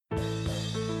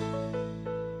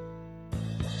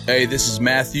Hey, this is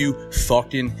Matthew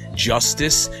fucking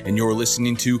Justice, and you're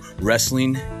listening to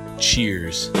Wrestling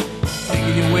Cheers.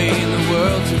 Making your way in the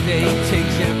world today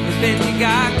takes everything you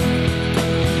got.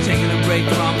 Taking a break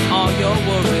from all your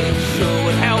worries sure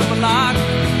would help a lot.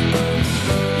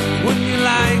 Wouldn't you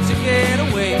like to get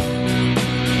away?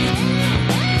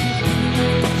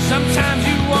 Sometimes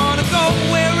you want to go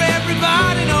where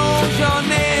everybody knows your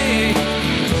name,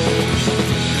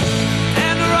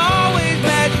 and they're always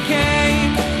glad you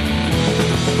came.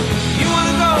 You want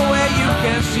to go where you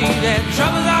can see that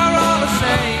troubles are all the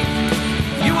same.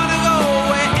 You want to go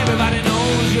where everybody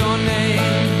knows your name.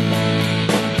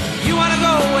 You want to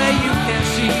go where you can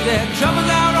see that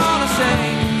troubles are all the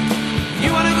same.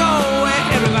 You want to go where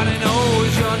everybody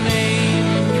knows your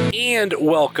name. And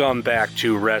welcome back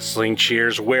to Wrestling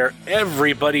Cheers, where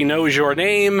everybody knows your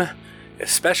name,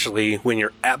 especially when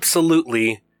you're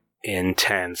absolutely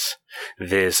intense.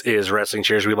 This is Wrestling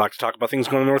Cheers. We like to talk about things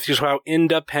going on in the Northeast Ohio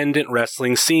independent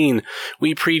wrestling scene.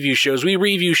 We preview shows, we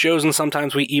review shows, and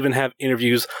sometimes we even have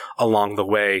interviews along the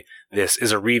way. This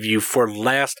is a review for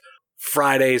last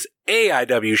Friday's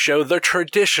AIW show, the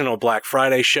traditional Black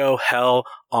Friday show, Hell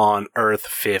on Earth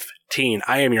 15.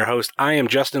 I am your host. I am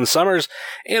Justin Summers,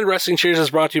 and Wrestling Cheers is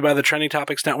brought to you by the Trending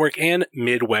Topics Network and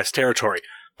Midwest Territory.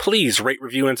 Please rate,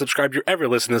 review, and subscribe to ever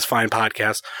listen to this fine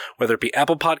podcast, whether it be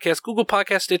Apple Podcasts, Google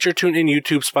Podcasts, Stitcher, TuneIn,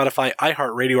 YouTube, Spotify,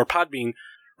 iHeartRadio, or Podbean,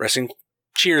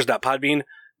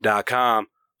 WrestlingCheers.podbean.com.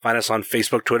 Find us on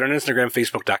Facebook, Twitter, and Instagram,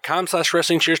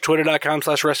 Facebook.com/WrestlingCheers,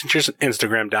 Twitter.com/WrestlingCheers, and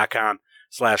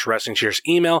Instagram.com/WrestlingCheers.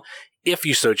 Email, if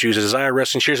you so choose, desire,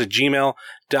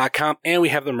 WrestlingCheers@gmail.com, and we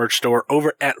have the merch store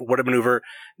over at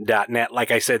whatamaneuver.net.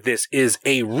 Like I said, this is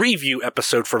a review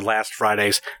episode for last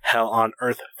Friday's Hell on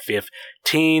Earth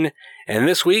 15, and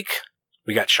this week,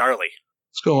 we got Charlie.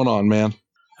 What's going on, man?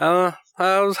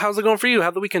 How's it going for you?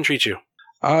 How'd the weekend treat you?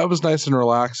 It was nice and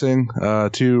relaxing.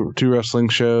 Two wrestling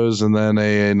shows, and then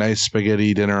a nice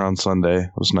spaghetti dinner on Sunday.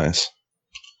 It was nice.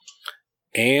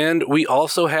 And we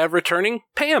also have returning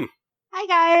Pam. Hi,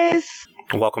 guys.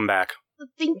 Welcome back.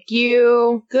 Thank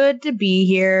you. Good to be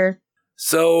here.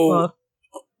 So,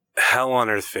 Hell on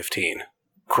Earth 15.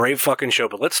 Great fucking show,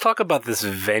 but let's talk about this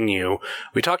venue.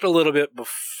 We talked a little bit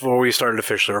before we started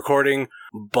officially recording,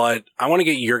 but I want to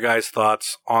get your guys'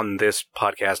 thoughts on this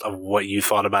podcast of what you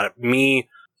thought about it. Me,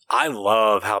 I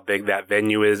love how big that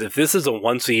venue is. If this is a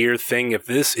once-a-year thing, if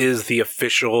this is the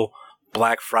official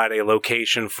Black Friday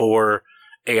location for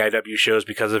AIW shows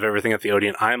because of everything at the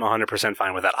Odeon, I'm 100%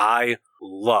 fine with that. I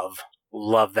love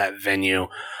that venue.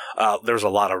 There was a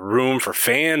lot of room for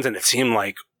fans, and it seemed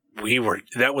like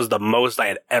that was the most I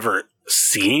had ever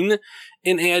seen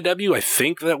in AIW. I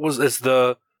think that is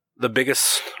the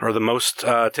biggest or the most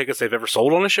tickets they've ever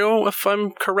sold on a show, if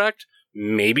I'm correct.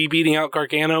 Maybe beating out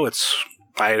Gargano.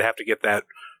 I'd have to get that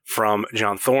from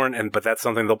John Thorne, but that's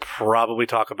something they'll probably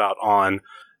talk about on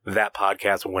that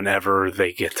podcast whenever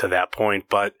they get to that point.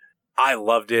 But I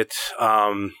loved it.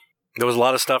 There was a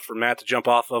lot of stuff for Matt to jump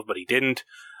off of, but he didn't.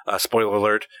 Spoiler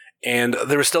alert. And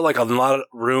there was still like a lot of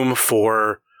room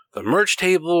for the merch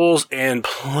tables and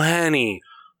plenty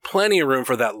of room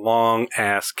for that long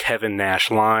ass Kevin Nash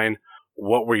line.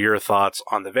 What were your thoughts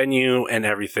on the venue and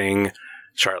everything,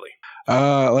 Charlie?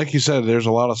 Like you said, there's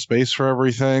a lot of space for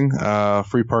everything.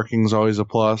 Free parking is always a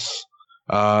plus.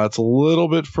 It's a little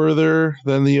bit further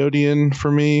than the Odeon for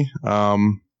me,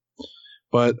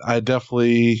 but I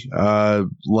definitely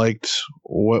liked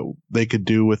what they could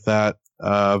do with that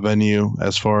venue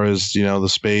as far as, the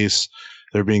space,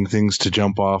 there being things to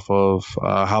jump off of,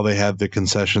 how they had the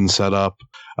concession set up.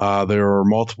 There were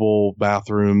multiple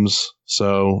bathrooms,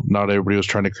 so not everybody was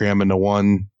trying to cram into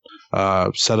one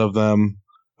set of them.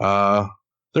 There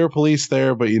were police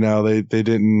there, but, they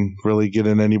didn't really get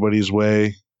in anybody's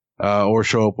way. Or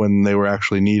show up when they were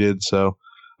actually needed. So,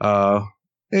 it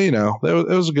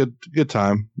was a good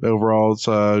time. Overall, it's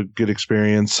a good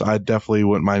experience. I definitely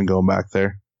wouldn't mind going back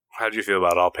there. How'd you feel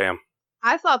about it all, Pam?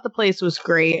 I thought the place was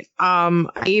great. I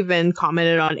even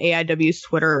commented on AIW's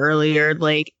Twitter earlier.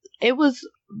 Like, it was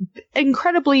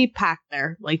incredibly packed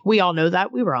there. Like, we all know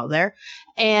that. We were all there.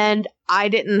 And I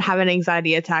didn't have an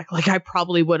anxiety attack like I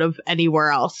probably would have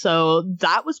anywhere else. So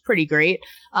that was pretty great.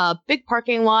 Big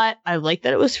parking lot. I like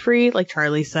that it was free, like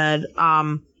Charlie said.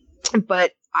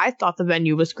 But I thought the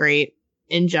venue was great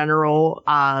in general.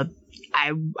 I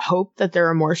hope that there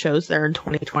are more shows there in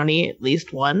 2020, at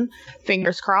least one.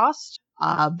 Fingers crossed.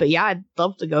 But yeah, I'd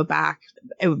love to go back.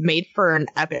 It made for an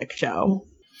epic show.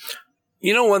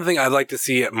 One thing I'd like to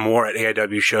see more at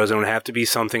AIW shows, and it would have to be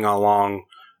something along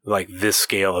like this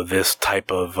scale of this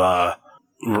type of,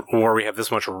 where we have this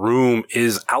much room,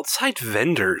 is outside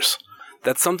vendors.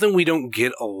 that's something we don't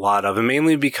get a lot of, and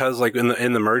mainly because like in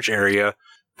the merch area,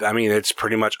 I mean, it's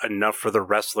pretty much enough for the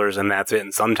wrestlers, and that's it.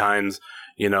 And sometimes,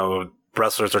 you know,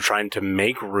 wrestlers are trying to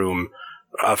make room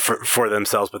for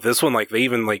themselves, but this one, like, they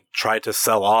even like tried to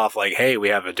sell off, like, hey, we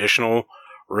have additional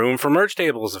room for merch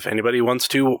tables if anybody wants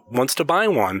to buy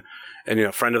one. And, you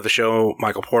know, friend of the show,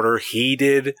 Michael Porter, he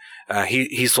did.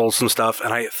 He sold some stuff,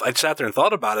 and I sat there and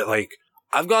thought about it. Like,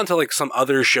 I've gone to like some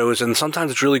other shows, and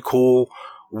sometimes it's really cool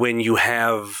when you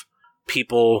have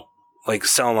people like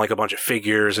selling like a bunch of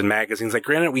figures and magazines. Like,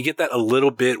 granted, we get that a little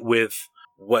bit with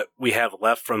what we have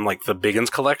left from like the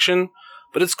Biggins collection,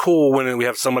 but it's cool when we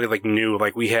have somebody like new.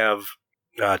 Like, we have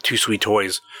Too Sweet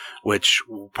Toys, which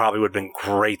probably would have been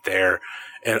great there,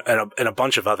 and a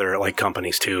bunch of other like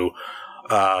companies too.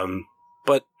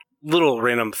 But little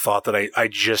random thought that I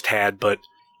just had, but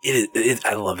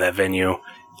I love that venue.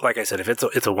 Like I said, if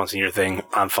it's a once a year thing,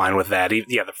 I'm fine with that.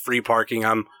 Yeah, the free parking,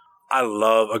 I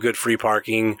love a good free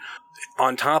parking.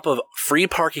 On top of free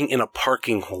parking in a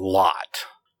parking lot,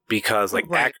 because like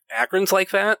Right. Akron's like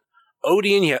that.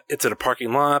 Odeon, it's at a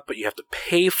parking lot, but you have to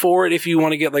pay for it if you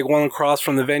want to get like one across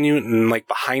from the venue, and like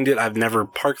behind it, I've never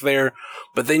parked there.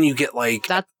 But then you get like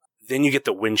then you get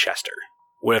the Winchester,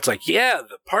 where it's like, yeah,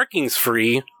 the parking's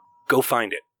free. Go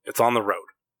find it. It's on the road.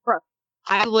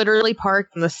 I literally park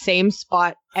in the same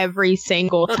spot every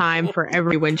single time for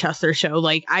every Winchester show.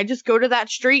 Like, I just go to that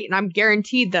street and I'm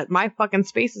guaranteed that my fucking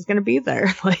space is going to be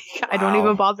there. Like, I don't Wow.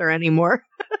 even bother anymore.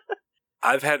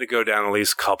 I've had to go down at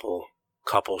least couple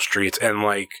streets, and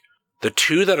like the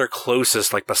two that are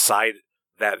closest, like beside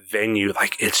that venue,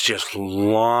 like it's just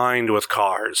lined with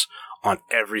cars on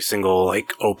every single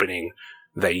like opening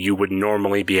that you would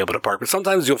normally be able to park. But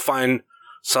sometimes you'll find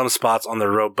some spots on the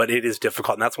road, but it is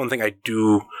difficult. And that's one thing I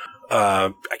do,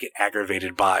 I get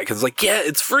aggravated by, because like, yeah,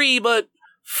 it's free, but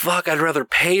fuck, I'd rather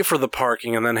pay for the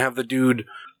parking and then have the dude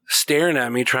staring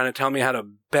at me trying to tell me how to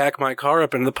back my car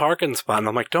up in the parking spot. And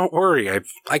I'm like, don't worry,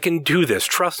 I can do this,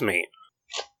 trust me.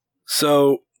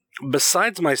 So,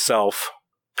 besides myself,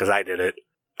 because I did it,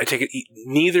 I take it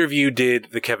neither of you did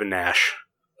the Kevin Nash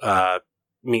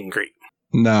meet and greet.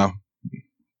 No.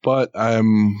 But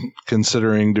I'm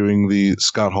considering doing the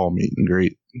Scott Hall meet and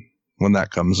greet when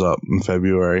that comes up in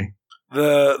February.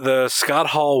 The Scott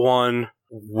Hall one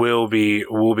will be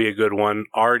a good one.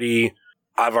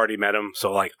 I've already met him,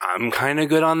 so like I'm kind of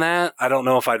good on that. I don't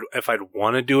know if I'd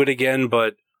want to do it again,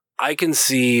 but I can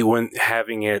see when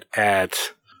having it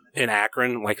in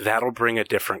Akron, like that'll bring a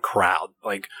different crowd,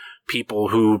 like people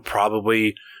who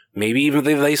probably maybe even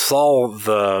they saw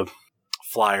the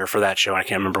flyer for that show. I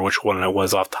can't remember which one it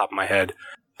was off the top of my head.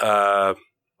 Was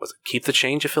it Keep the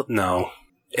Change? No.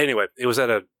 Anyway, it was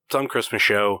at some Christmas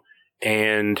show,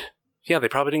 and yeah, they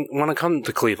probably didn't want to come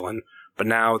to Cleveland, but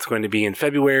now it's going to be in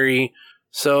February.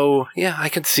 So yeah, I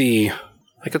could see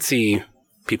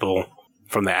people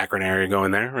from the Akron area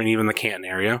going there, and even the Canton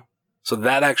area. So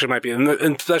that actually might be, and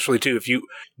especially too, if you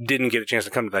didn't get a chance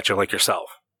to come to that show like yourself.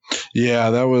 Yeah,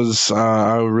 that was,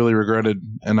 I really regretted,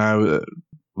 and I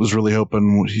was really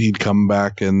hoping he'd come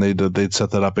back and they'd set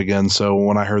that up again. So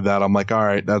when I heard that, I'm like, all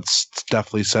right, that's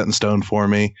definitely set in stone for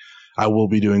me. I will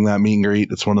be doing that meet and greet.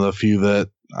 It's one of the few that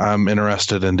I'm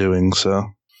interested in doing. So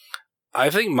I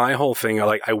think my whole thing,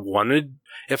 like,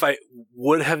 if I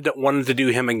would have wanted to do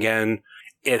him again,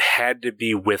 it had to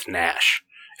be with Nash.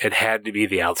 It had to be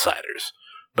the Outsiders.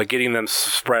 But getting them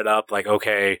spread up, like,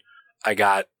 okay, I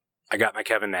got my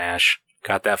Kevin Nash,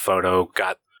 got that photo,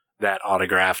 got that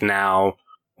autograph. Now,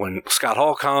 when Scott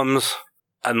Hall comes,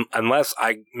 unless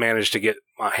I manage to get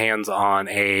my hands on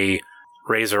a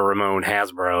Razor Ramon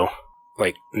Hasbro,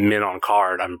 like mint on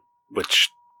card, which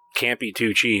can't be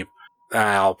too cheap,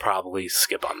 I'll probably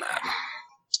skip on that.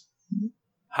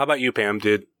 How about you, Pam?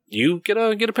 Did you get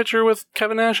a picture with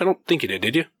Kevin Nash? I don't think you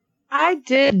did you? I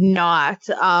did not.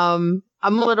 I'm a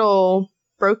little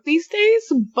broke these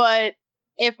days, but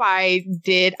if I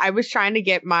did, I was trying to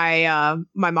get my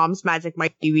my Mom's Magic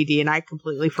Mike DVD, and I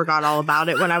completely forgot all about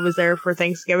it when I was there for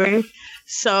Thanksgiving.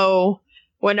 So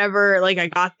whenever like I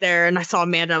got there and I saw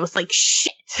Amanda, I was like,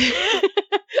 shit,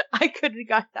 I could have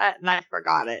got that and I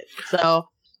forgot it. So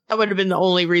that would have been the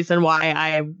only reason why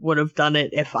I would have done it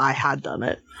if I had done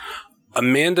it.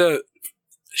 Amanda,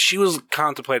 she was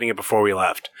contemplating it before we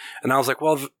left, and I was like,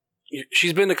 well,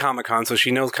 she's been to Comic-Con, so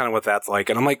she knows kind of what that's like.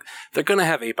 And I'm like, they're going to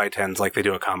have 8x10s like they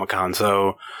do at Comic-Con.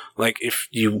 So, like, if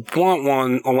you want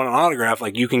an autograph,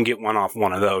 like, you can get one off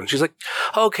one of those. And she's like,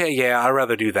 okay, yeah, I'd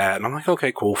rather do that. And I'm like,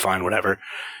 okay, cool, fine, whatever.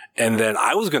 And then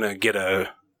I was going to get a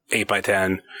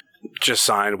 8x10 just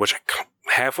signed, which I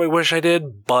halfway wish I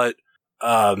did. But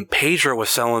Pedro was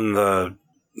selling the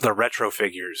retro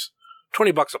figures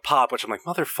 $20 a pop, which I'm like,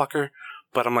 motherfucker.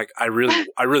 But I'm like, I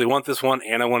really want this one,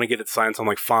 and I want to get it signed. So I'm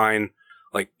like, fine,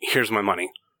 like, here's my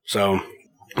money. So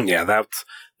yeah,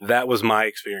 that was my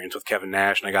experience with Kevin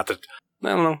Nash, and I got to, I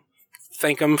don't know,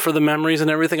 thank him for the memories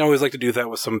and everything. I always like to do that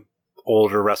with some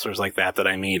older wrestlers like that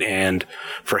I meet, and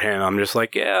for him, I'm just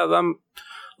like, yeah,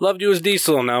 loved you as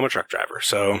Diesel, and now I'm a truck driver.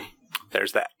 So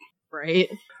there's that. Right.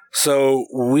 So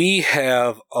we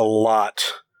have a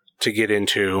lot to get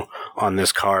into on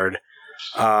this card.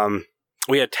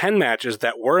 We had 10 matches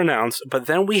that were announced, but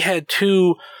then we had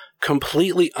 2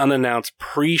 completely unannounced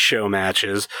pre-show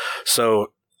matches.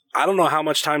 So I don't know how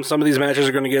much time some of these matches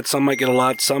are going to get. Some might get a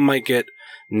lot, some might get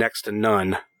next to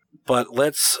none. But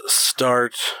let's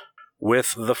start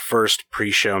with the first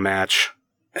pre-show match,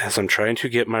 as I'm trying to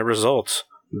get my results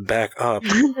back up.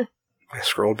 I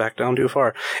scrolled back down too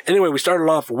far. Anyway, we started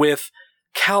off with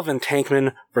Calvin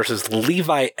Tankman versus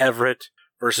Levi Everett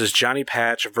versus Johnny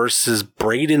Patch versus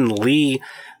Braden Lee.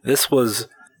 This was,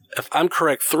 if I'm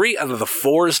correct, 3 out of the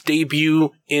 4's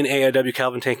debut in AIW.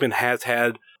 Calvin Tankman has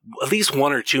had at least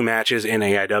 1 or 2 matches in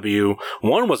AIW.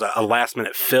 One was a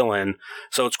last-minute fill-in,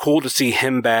 so it's cool to see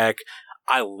him back.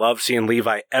 I love seeing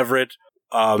Levi Everett.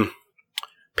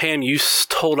 Pam, you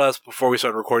told us before we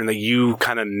started recording that you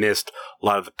kind of missed a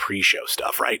lot of the pre-show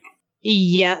stuff, right?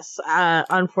 Yes,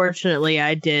 unfortunately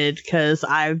I did, because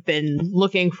I've been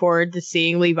looking forward to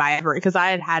seeing Levi Everett, because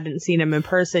I hadn't seen him in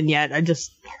person yet. I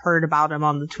just heard about him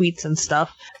on the tweets and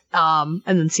stuff, and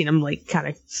then seen him like kind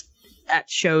of at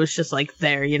shows just like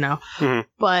there, you know. Mm-hmm.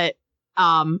 But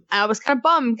I was kind of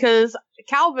bummed because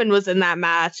Calvin was in that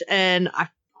match, and I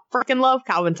freaking love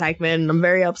Calvin Tankman, and I'm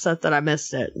very upset that I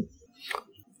missed it.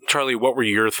 Charlie, what were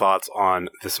your thoughts on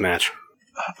this match?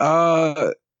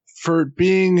 For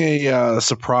being a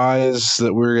surprise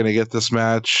that we were going to get this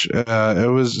match,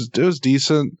 it was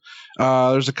decent.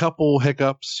 There's a couple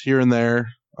hiccups here and there,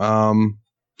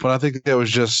 but I think it was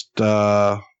just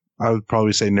I would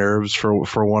probably say nerves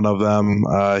for one of them.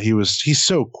 He's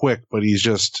so quick, but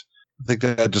I think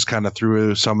that just kind of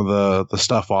threw some of the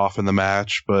stuff off in the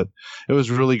match. But it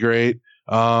was really great.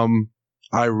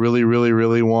 I really, really,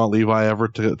 really want Levi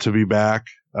Everett to be back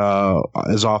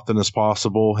as often as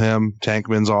possible.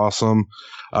 Tankman's awesome.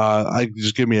 I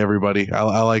just give me everybody.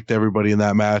 I liked everybody in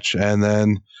that match, and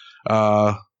then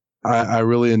I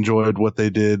really enjoyed what they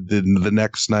did the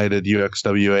next night at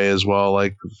UXWA as well.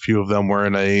 Like, a few of them were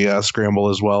in a scramble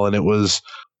as well, and it was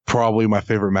probably my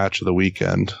favorite match of the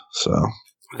weekend. So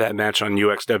that match on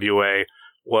UXWA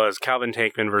was Calvin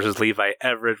Tankman versus Levi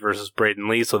Everett versus Braden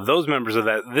Lee. So those members of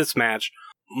this match,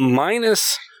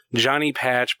 minus Johnny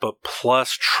Patch, but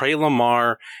plus Trey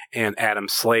Lamar and Adam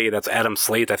Slade. That's Adam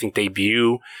Slade's, I think,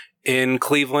 debut in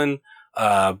Cleveland.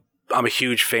 I'm a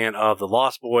huge fan of the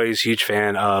Lost Boys, huge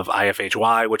fan of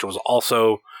IFHY, which was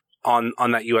also on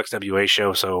that UXWA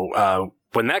show. So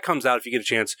when that comes out, if you get a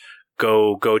chance,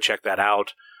 go check that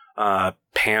out.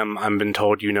 Pam, I've been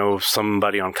told you know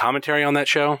somebody on commentary on that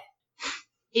show.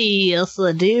 Yes,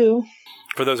 I do.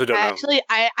 For those who don't know. Actually,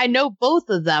 I know both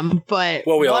of them, but...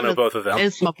 Well, we all know both of them.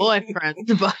 It's my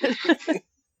boyfriend, but...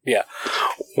 Yeah.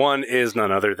 One is none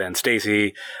other than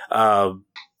Stacy. I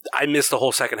missed the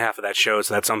whole second half of that show,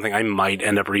 so that's something I might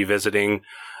end up revisiting.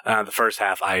 The first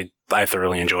half I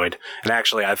thoroughly enjoyed. And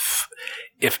actually,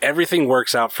 if everything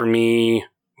works out for me,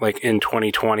 like in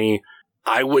 2020...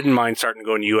 I wouldn't mind starting to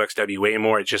go into UXWA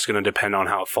more. It's just going to depend on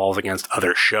how it falls against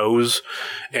other shows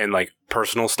and like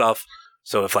personal stuff.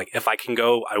 So if I can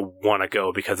go, I want to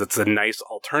go because it's a nice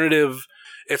alternative.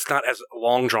 It's not as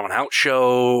long drawn out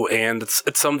show, and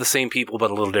it's some of the same people,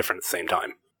 but a little different at the same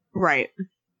time. Right.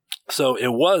 So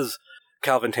it was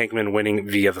Calvin Tankman winning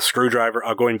via the screwdriver.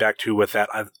 Going back to with that,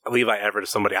 Levi Everett is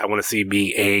somebody I want to see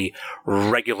be a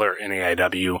regular in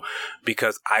AIW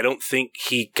because I don't think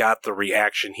he got the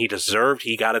reaction he deserved.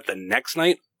 He got it the next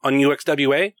night on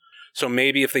UXWA. So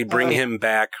maybe if they bring him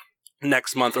back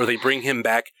next month, or they bring him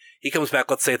back, he comes back,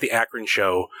 let's say at the Akron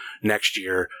show next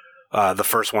year, the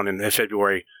first one in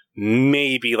February,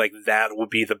 maybe like that would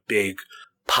be the big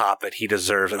pop that he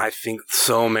deserves, and I think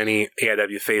so many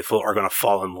AIW faithful are going to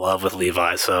fall in love with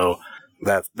Levi, so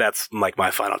that's like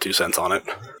my final 2 cents on it.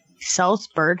 He sells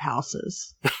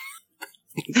birdhouses.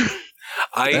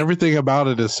 Everything about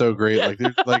it is so great.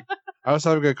 Like I was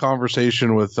having a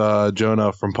conversation with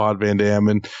Jonah from Pod Van Dam,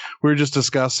 and we were just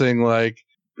discussing like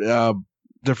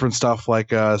different stuff.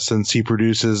 Like since he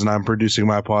produces and I'm producing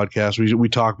my podcast, we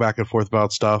talk back and forth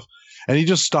about stuff, and he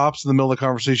just stops in the middle of the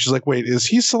conversation. He's like, "Wait, is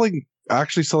he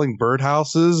actually selling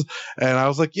birdhouses?" And I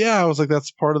was like, "Yeah." I was like,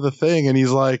 "That's part of the thing." And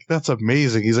he's like, "That's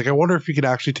amazing." He's like, "I wonder if you could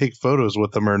actually take photos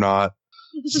with them or not."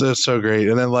 So great.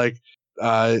 And then like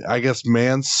I guess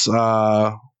Mance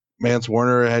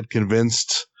Warner had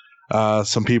convinced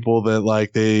some people that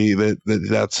like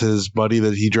that's his buddy,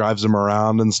 that he drives him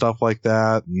around and stuff like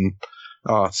that, and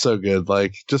oh, it's so good.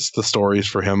 Like, just the stories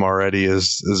for him already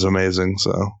is amazing.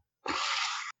 So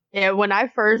yeah, when I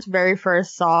very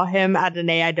first saw him at an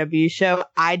AIW show,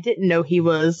 I didn't know he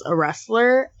was a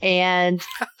wrestler, and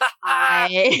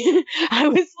I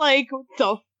was like, what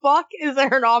the fuck is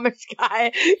there an Amish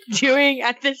guy doing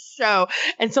at this show?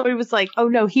 And somebody was like, oh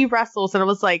no, he wrestles. And I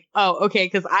was like, oh, okay,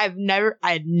 because I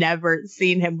had never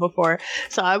seen him before.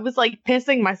 So I was like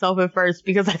pissing myself at first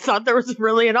because I thought there was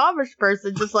really an Amish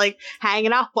person just like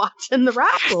hanging out watching the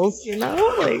raffles, you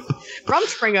know? Like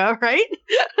Rumspringa, right?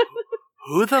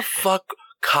 Who the fuck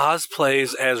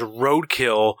cosplays as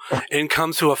Roadkill and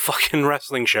comes to a fucking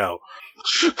wrestling show?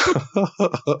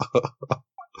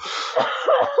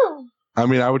 I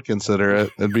mean, I would consider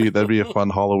it. That'd be a fun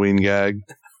Halloween gag.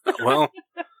 Well,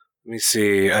 let me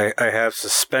see. I have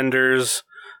suspenders.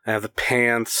 I have the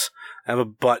pants. I have a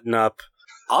button up.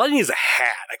 All I need is a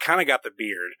hat. I kind of got the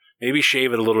beard. Maybe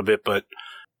shave it a little bit, but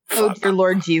oh dear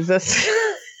Lord Jesus!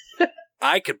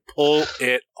 I could pull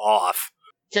it off.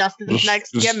 Justin's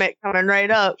next gimmick coming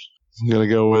right up. I'm gonna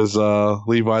go with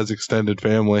Levi's extended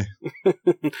family.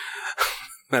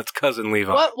 That's cousin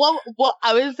Levi. What?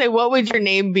 I would say, what would your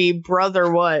name be, brother?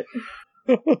 What?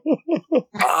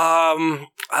 I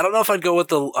don't know if I'd go with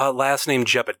the last name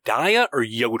Jebediah or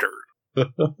Yoder.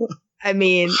 I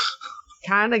mean,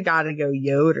 kind of gotta go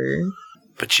Yoder.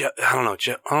 But I don't know.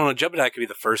 Jebediah could be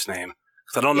the first name,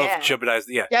 because I don't know if Jebediah's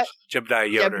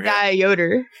Jebediah Yoder. Jebediah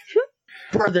Yoder.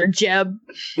 Brother Jeb.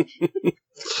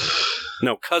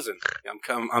 No, cousin.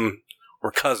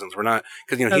 We're cousins. We're not,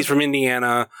 because he's from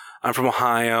Indiana. I'm from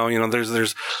Ohio. There's a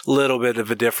little bit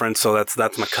of a difference, so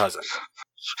that's my cousin.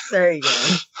 There you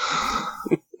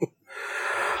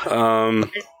go.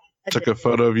 Took a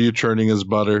photo of you churning his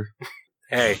butter.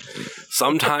 Hey,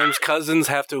 sometimes cousins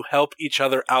have to help each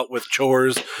other out with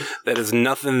chores. That is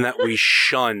nothing that we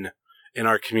shun in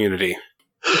our community.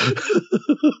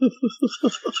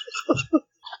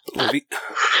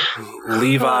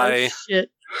 Levi. Oh, shit.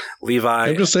 Levi.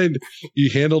 I'm just saying, you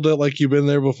handled it like you've been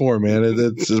there before, man.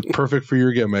 It's perfect for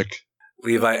your gimmick.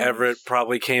 Levi Everett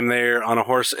probably came there on a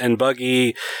horse and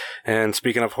buggy. And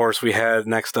speaking of horse, we had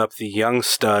next up the Young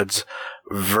Studs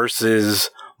versus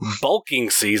Bulking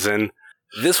Season.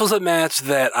 This was a match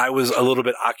that I was a little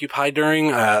bit occupied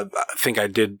during. I think I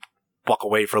did walk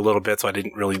away for a little bit, so I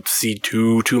didn't really see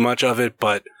too much of it,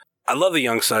 but I love the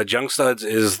Young Studs. Young Studs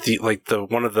is the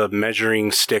one of the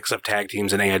measuring sticks of tag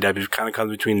teams in AIW. It kind of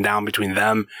comes between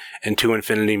them and To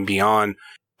Infinity and Beyond.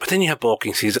 But then you have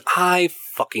Bulking Season. I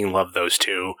fucking love those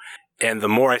two, and the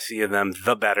more I see of them,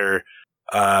 the better.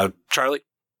 Charlie,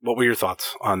 what were your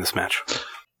thoughts on this match?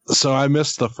 So I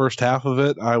missed the first half of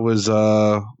it. I was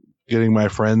getting my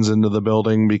friends into the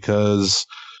building because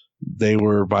they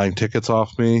were buying tickets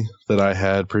off me that I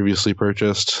had previously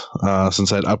purchased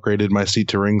since I'd upgraded my seat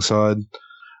to ringside.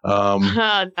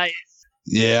 Nice.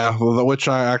 Yeah, which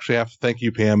I actually have to thank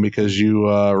you, Pam, because you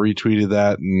retweeted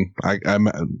that, and I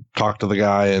talked to the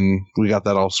guy, and we got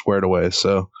that all squared away.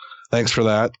 So thanks for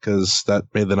that, because that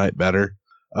made the night better.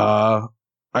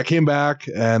 I came back,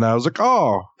 and I was like,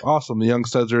 oh, awesome. The Young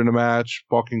Studs are in a match.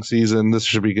 Bulking Season. This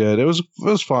should be good. It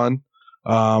was fun.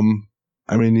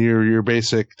 I mean, your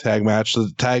basic tag match.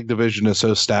 The tag division is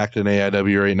so stacked in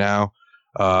AIW right now.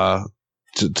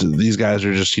 These guys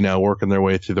are just, working their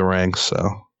way through the ranks. So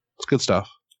it's good stuff.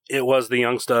 It was the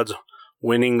Young Studs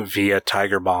winning via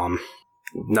Tiger Bomb.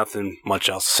 Nothing much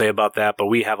else to say about that, but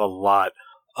we have a lot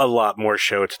more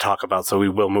show to talk about, so we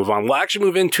will move on. We'll actually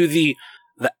move into the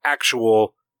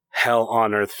actual Hell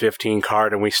on Earth 15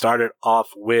 card, and we started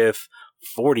off with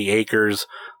 40 Acres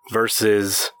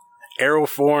versus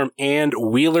Aeroform and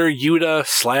Wheeler Yuta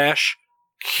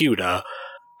 / Cuda.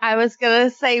 I was gonna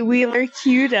say Wheeler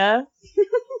Cuda.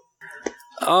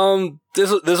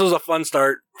 This was a fun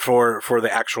start for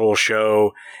the actual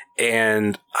show,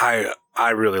 and I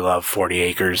really love 40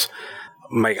 Acres.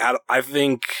 Like, I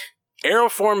think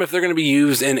Aeroform, if they're going to be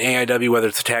used in AIW, whether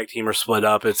it's a tag team or split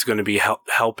up, it's going to be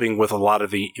helping with a lot of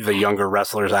the younger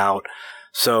wrestlers out.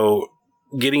 So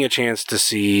getting a chance to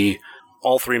see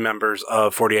all three members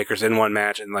of 40 Acres in one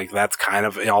match, and like that's kind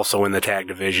of also in the tag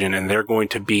division, and they're going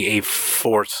to be a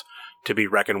force to be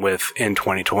reckoned with in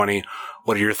 2020.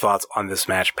 What are your thoughts on this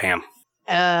match, Pam?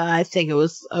 I think it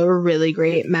was a really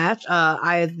great match.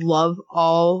 I love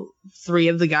all three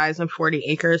of the guys on 40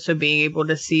 Acres, so being able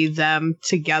to see them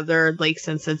together, like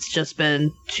since it's just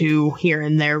been two here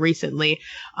and there recently,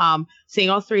 seeing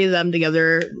all three of them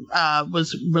together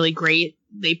was really great.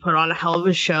 they put on a hell of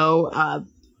a show,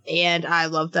 and I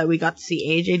love that we got to see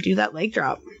AJ do that leg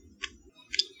drop.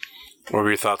 What were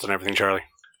your thoughts on everything, Charlie?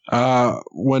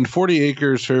 When 40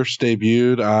 Acres first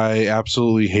debuted, I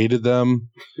absolutely hated them,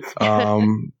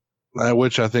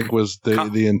 which I think was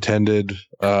the intended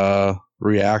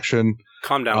reaction.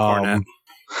 Calm down, Cornette.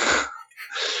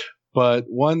 But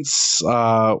once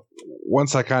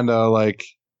I kind of like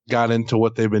got into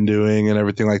what they've been doing and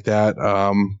everything like that,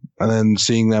 and then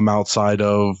seeing them outside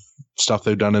of stuff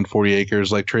they've done in 40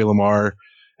 Acres, like Trey Lamar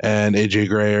and AJ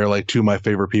Gray are like two of my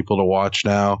favorite people to watch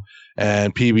now.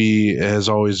 And PB has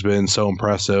always been so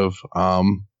impressive. I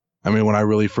mean, when I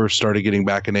really first started getting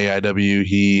back in AIW,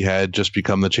 he had just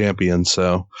become the champion,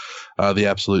 so the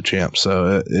absolute champ.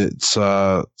 So it's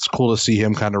cool to see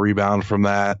him kind of rebound from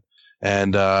that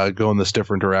and go in this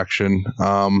different direction.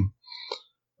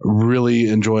 Really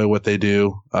enjoy what they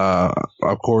do.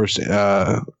 Of course,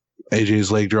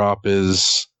 AJ's leg drop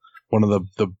is one of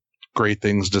the great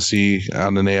things to see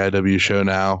on an AIW show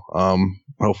now.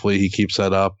 Hopefully he keeps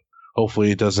that up.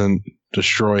 Hopefully it doesn't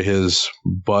destroy his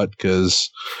butt, because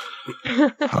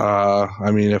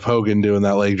I mean, if Hogan doing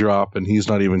that leg drop and he's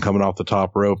not even coming off the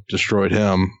top rope destroyed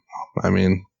him, I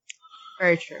mean,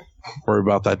 very true. Worry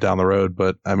about that down the road.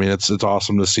 But I mean, it's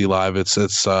awesome to see live.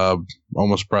 It's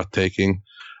almost breathtaking.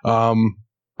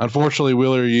 Unfortunately,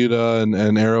 Wheeler Yuta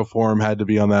and Aeroform had to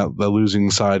be on the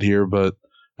losing side here, but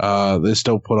they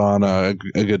still put on a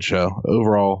good show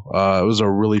overall. It was a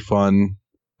really fun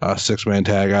 6-man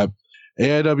tag.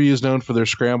 AIW is known for their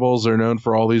scrambles. They're known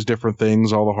for all these different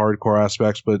things, all the hardcore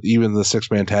aspects, but even the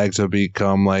 6-man tags have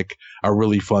become like a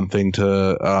really fun thing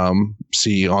to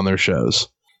see on their shows.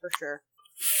 For sure.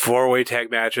 4-way tag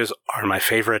matches are my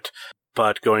favorite,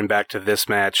 but going back to this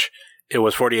match, it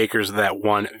was 40 Acres that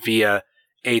won via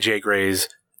AJ Gray's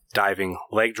diving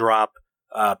leg drop.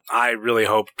 I really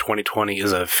hope 2020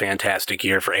 is a fantastic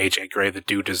year for AJ Gray. The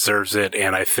dude deserves it,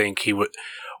 and I think he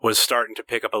was starting to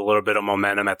pick up a little bit of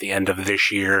momentum at the end of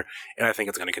this year, and I think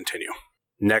it's going to continue.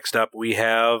 Next up, we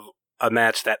have a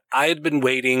match that I had been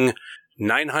waiting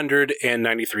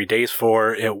 993 days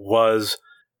for. It was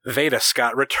Veda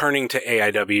Scott returning to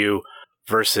AIW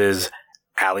versus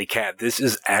Alley Cat. This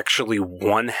is actually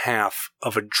one half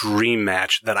of a dream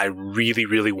match that I really,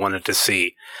 really wanted to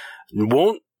see.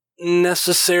 Won't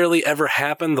necessarily ever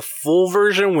happen. The full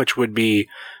version, which would be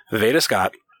Veda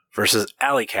Scott versus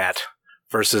Alley Cat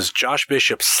versus Josh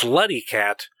Bishop Slutty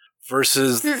Cat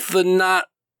versus the not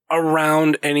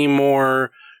around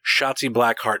anymore Shotzi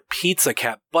Blackheart Pizza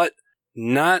Cat, but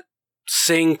not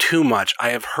saying too much.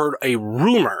 I have heard a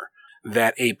rumor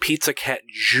that a Pizza Cat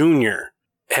Jr.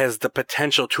 has the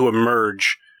potential to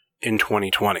emerge in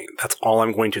 2020. That's all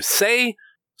I'm going to say.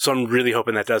 So I'm really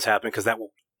hoping that does happen, because that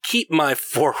will keep my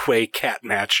 4-way cat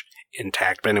match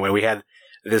intact. But anyway, we had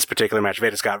this particular match,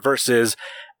 Veda Scott versus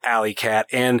Alley Cat,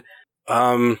 and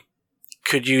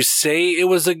could you say it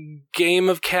was a game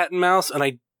of cat and mouse? And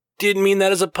I didn't mean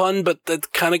that as a pun, but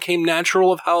that kind of came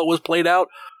natural of how it was played out.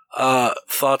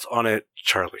 Thoughts on it,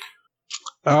 Charlie?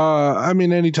 I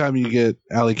mean, anytime you get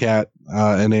Alley Cat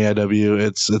in AIW,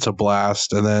 it's a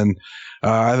blast. And then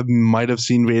I might have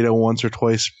seen Veda once or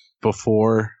twice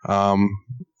before.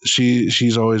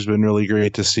 She's always been really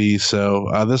great to see. So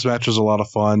this match was a lot of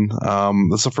fun.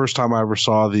 That's the first time I ever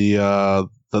saw the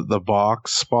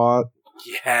box spot.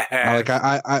 Yeah, like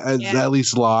I at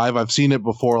least live. I've seen it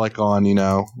before, like on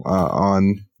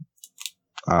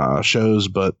shows,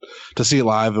 but to see it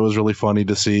live, it was really funny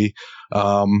to see.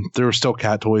 There were still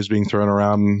cat toys being thrown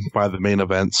around by the main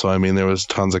event, so I mean, there was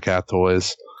tons of cat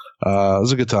toys. It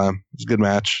was a good time. It was a good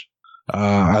match.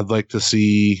 I'd like to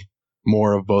see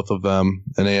more of both of them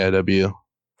in AIW.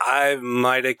 I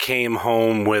might have came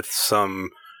home with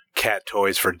some cat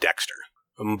toys for Dexter.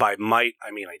 By might, I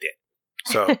mean I did.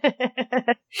 So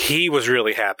he was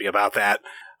really happy about that.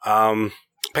 Pam,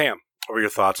 what were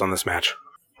your thoughts on this match?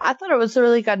 I thought it was a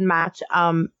really good match.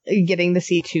 Getting to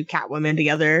see two Catwomen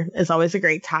together is always a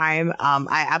great time.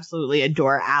 I absolutely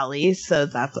adore Allie, so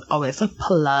that's always a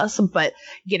plus. But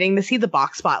getting to see the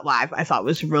box spot live, I thought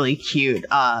was really cute.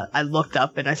 I looked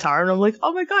up and I saw her, and I'm like,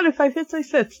 oh my god, if I fits, I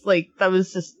fits. Like, that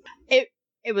was just it.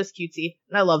 It was cutesy,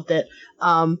 and I loved it.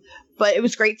 But it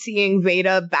was great seeing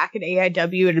Veda back in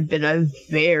AIW. It had been a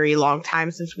very long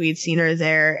time since we'd seen her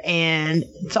there, and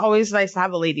it's always nice to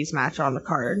have a ladies match on the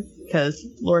card, because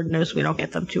Lord knows we don't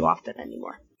get them too often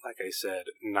anymore. Like I said,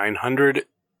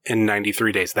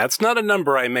 993 days. That's not a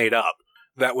number I made up.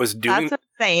 That was doing... That's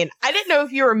insane. I didn't know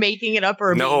if you were making it up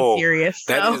or being serious.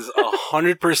 So. That is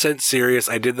 100% serious.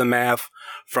 I did the math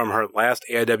from her last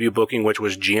AIW booking, which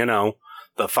was GNO,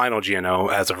 the final GNO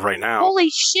as of right now.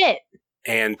 Holy shit.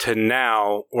 And to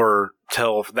now, or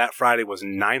till that Friday, was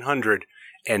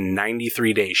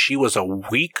 993 days. She was a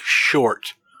week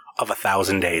short of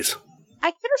 1,000 days.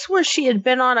 I could have swore she had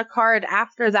been on a card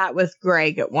after that with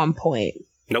Greg at one point.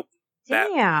 Nope.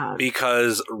 Damn.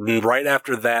 Because right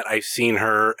after that, I seen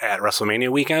her at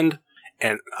WrestleMania weekend,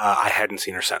 and I hadn't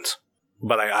seen her since.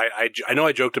 But I know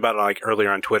I joked about it like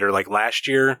earlier on Twitter. Like last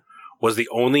year was the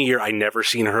only year I never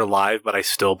seen her live, but I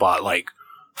still bought like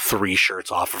 3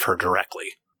 shirts off of her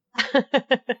directly.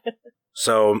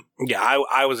 So yeah,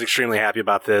 I was extremely happy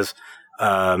about this.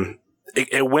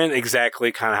 It went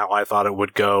exactly kind of how I thought it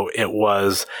would go. It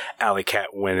was Alley Cat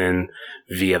winning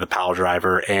via the pile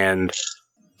driver, and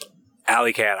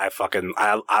Alley Cat,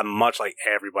 I'm much like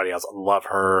everybody else. I love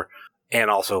her. And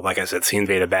also, like I said, seeing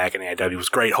Veda back in AIW was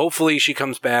great. Hopefully she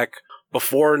comes back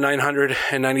before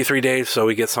 993 days, so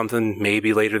we get something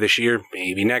maybe later this year,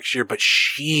 maybe next year. But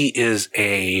she is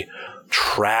a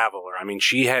traveler. I mean,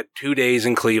 she had 2 days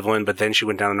in Cleveland, but then she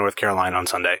went down to North Carolina on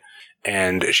Sunday.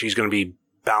 And she's going to be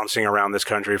bouncing around this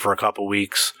country for a couple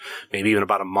weeks, maybe even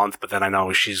about a month. But then I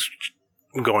know she's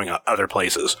going other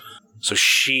places. So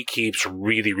she keeps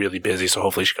really, really busy. So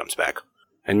hopefully she comes back.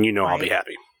 And I'll be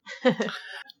happy.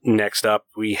 Next up,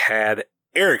 we had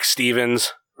Eric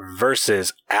Stevens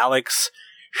versus Alex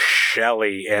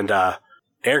Shelley. And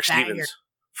Eric Stevens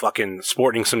fucking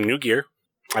sporting some new gear,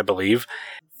 I believe.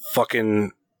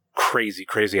 Fucking crazy,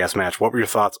 crazy ass match. What were your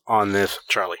thoughts on this,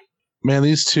 Charlie? Man,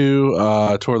 these two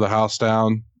tore the house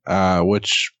down,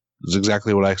 which is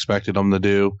exactly what I expected them to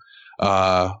do.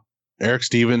 Eric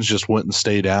Stevens just wouldn't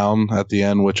stay down at the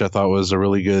end, which I thought was a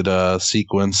really good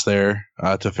sequence there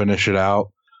to finish it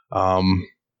out.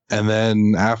 And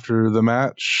then after the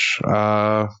match,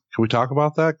 can we talk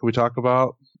about that? Can we talk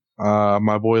about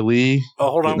my boy Lee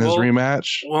getting his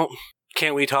rematch? Well,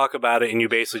 can't we talk about it? And you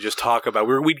basically just talk about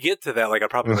we'd get to that. Like I'd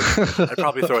probably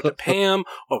throw it to Pam.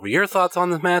 What were your thoughts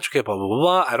on this match? Okay, blah blah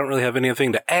blah. I don't really have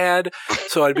anything to add,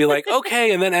 so I'd be like,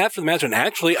 okay. And then after the match, and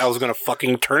actually, I was gonna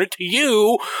fucking turn it to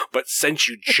you, but since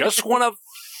you just want to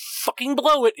fucking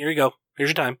blow it, here you go. Here's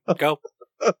your time. Go.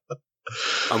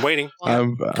 I'm waiting.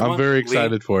 I'm very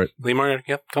excited for it. Lee Moriarty,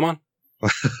 yep, come on.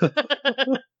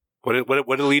 What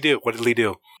did Lee do? What did Lee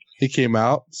do? He came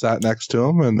out, sat next to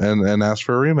him, and asked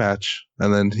for a rematch.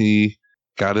 And then he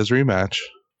got his rematch.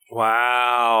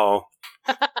 Wow.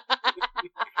 I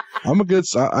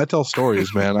tell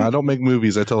stories, man. I don't make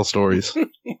movies. I tell stories.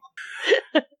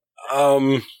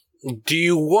 Do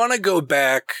you want to go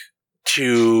back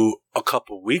to a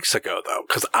couple weeks ago, though?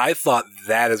 Because I thought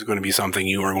that is going to be something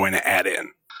you were going to add in.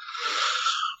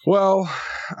 Well,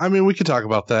 I mean, we could talk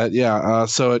about that. Yeah.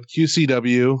 So at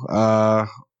QCW,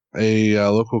 a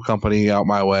local company out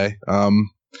my way,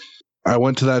 I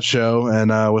went to that show and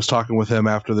was talking with him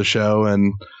after the show,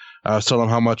 and I was telling him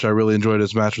how much I really enjoyed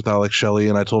his match with Alex Shelley,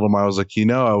 and I told him, I was like,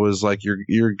 I was like,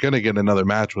 you're gonna get another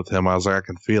match with him. I was like, I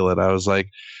can feel it. I was like,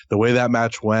 the way that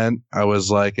match went, I was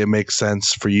like, it makes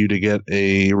sense for you to get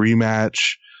a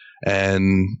rematch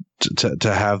and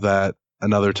to have that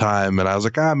another time. And I was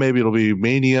like, maybe it'll be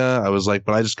Mania. I was like,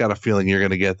 but I just got a feeling you're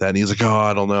gonna get that. And he's like,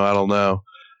 I don't know.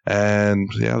 And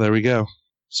yeah, there we go.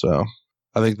 So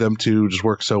I think them two just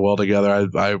work so well together.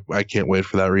 I can't wait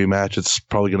for that rematch. It's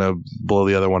probably going to blow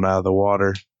the other one out of the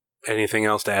water. Anything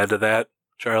else to add to that,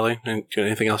 Charlie?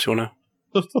 Anything else you want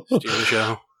to steal the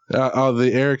show?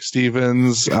 The Eric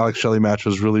Stevens, Alex Shelley match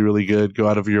was really, really good. Go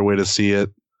out of your way to see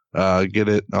it. Get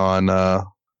it on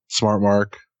Smart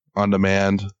Mark on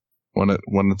demand when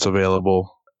it's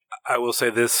available. I will say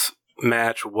this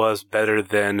match was better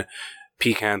than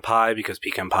Pecan Pie, because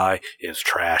Pecan Pie is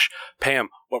trash. Pam,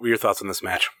 what were your thoughts on this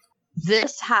match?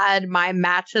 This had my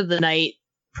match of the night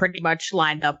pretty much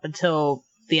lined up until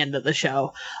the end of the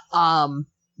show.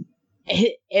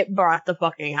 It brought the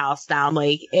fucking house down.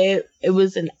 Like, it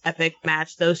was an epic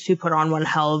match. Those two put on one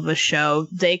hell of a show.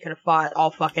 They could have fought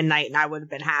all fucking night and I would have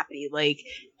been happy. Like,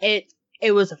 it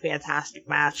was a fantastic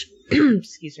match.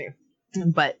 Excuse me.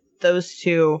 But those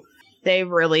two, they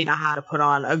really know how to put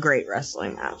on a great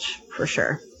wrestling match, for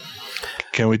sure.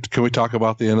 Can we talk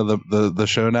about the end of the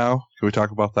show now? Can we talk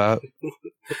about that?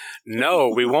 No,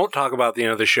 we won't talk about the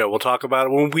end of the show. We'll talk about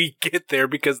it when we get there,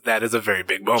 because that is a very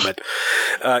big moment.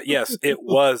 Yes, it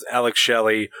was Alex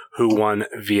Shelley who won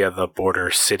via the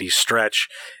Border City stretch.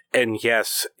 And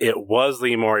yes, it was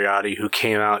Lee Moriarty who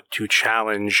came out to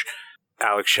challenge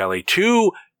Alex Shelley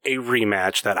to a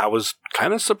rematch that I was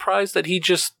kind of surprised that he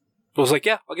just was like,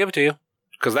 yeah, I'll give it to you.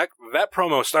 Because that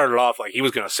promo started off like he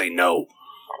was going to say no.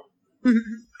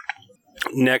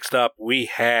 Next up, we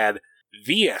had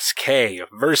VSK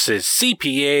versus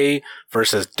CPA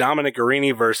versus Dominic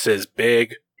Guarini versus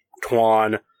Big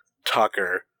Twan.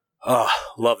 Tucker. Oh,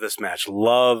 love this match.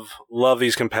 Love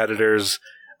these competitors.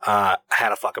 Had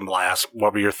a fucking blast.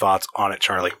 What were your thoughts on it,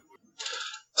 Charlie?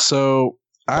 So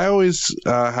I always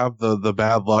have the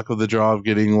bad luck of the draw of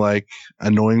getting like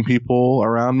annoying people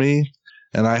around me.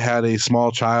 And I had a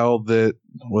small child that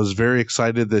was very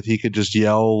excited that he could just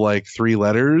yell like 3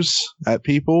 letters at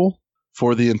people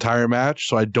for the entire match.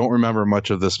 So I don't remember much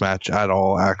of this match at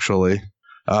all, actually.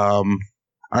 I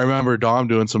remember Dom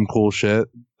doing some cool shit.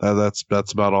 That's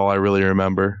about all I really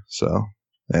remember. So,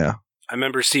 yeah. I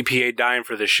remember CPA dying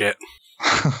for this shit.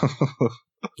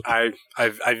 I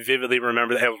vividly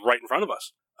remember that it was right in front of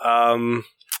us.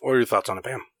 What are your thoughts on it,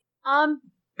 Pam?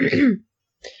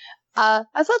 I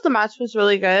thought the match was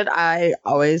really good. I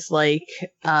always like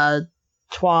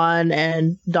Twan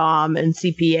and Dom and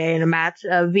CPA in a match.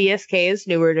 VSK is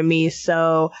newer to me,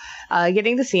 so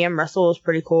getting to see him wrestle was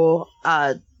pretty cool.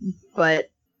 But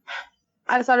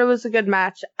I thought it was a good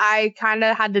match. I kind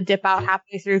of had to dip out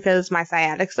halfway through because my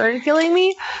sciatic started killing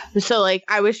me. So, like,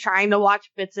 I was trying to watch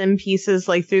bits and pieces,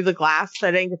 like, through the glass, so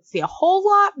I didn't get to see a whole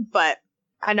lot, but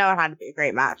I know it had to be a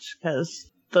great match because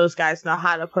those guys know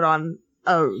how to put on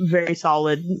a very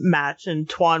solid match, and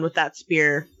Twan with that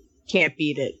spear can't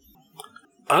beat it.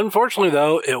 Unfortunately,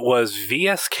 though, it was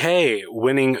VSK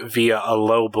winning via a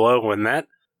low blow, and that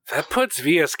puts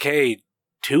VSK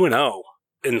 2-0,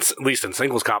 at least in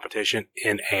singles competition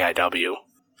in AIW.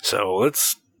 So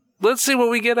let's see what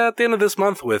we get at the end of this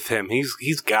month with him.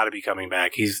 He's got to be coming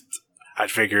back. I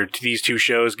figured these 2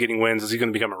 shows getting wins, is he going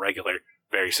to become a regular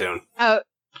very soon?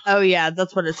 Oh yeah,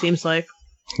 that's what it seems like.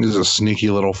 He's a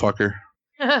sneaky little fucker.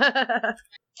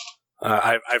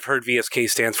 I've heard VSK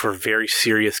stands for Very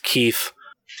Serious Keith,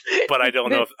 but I don't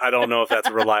know if that's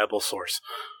a reliable source.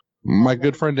 My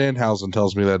good friend Danhausen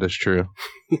tells me that is true.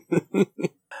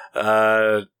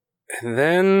 And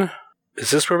then, is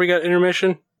this where we got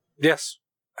intermission? Yes,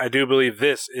 I do believe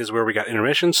this is where we got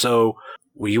intermission, so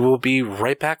we will be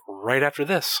right back right after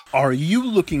this. Are you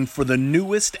looking for the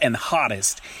newest and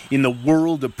hottest in the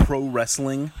world of pro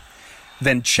wrestling?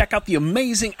 Then check out the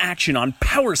amazing action on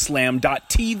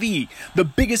Powerslam.tv, the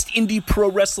biggest indie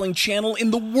pro wrestling channel in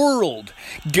the world.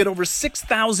 Get over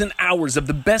 6,000 hours of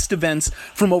the best events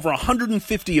from over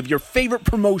 150 of your favorite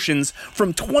promotions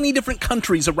from 20 different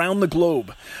countries around the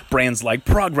globe. Brands like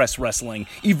Progress Wrestling,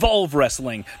 Evolve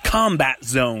Wrestling, Combat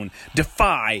Zone,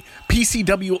 Defy,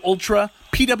 PCW Ultra,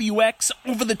 PWX,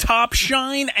 Over the Top,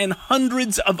 Shine, and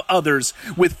hundreds of others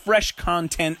with fresh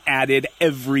content added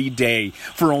every day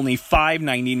for only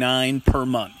 $5.99 per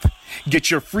month.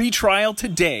 Get your free trial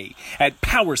today at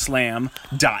Powerslam.tv.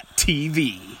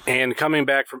 And coming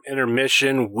back from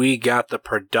intermission, we got the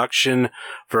production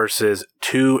versus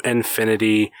To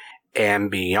Infinity and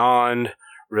Beyond.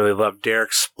 Really love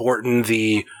Derek sporting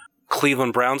the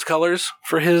Cleveland Browns colors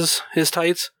for his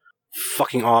tights.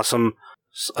 Fucking awesome.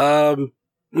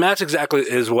 Match exactly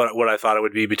is what I thought it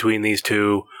would be between these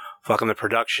two. Fucking the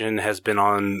production has been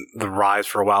on the rise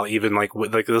for a while. Even like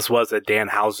this was a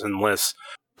Danhausen-less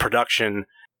production.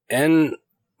 And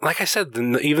like I said,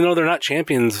 even though they're not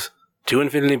champions, To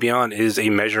Infinity and Beyond is a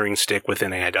measuring stick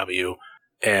within AIW.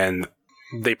 And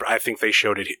I think they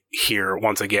showed it here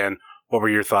once again. What were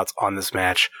your thoughts on this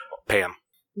match, Pam?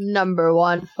 Number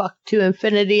 1, fuck To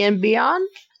Infinity and Beyond.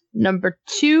 Number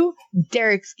 2,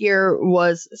 Derek's gear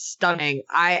was stunning.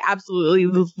 I absolutely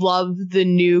love the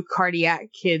new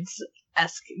Cardiac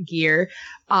Kids-esque gear.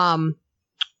 But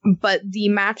the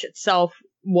match itself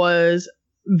was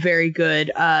very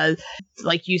good.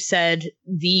 Like you said,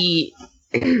 the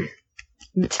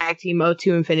tag team of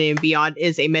To Infinity and Beyond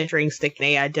is a measuring stick in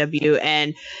AIW,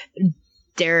 and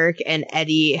Derek and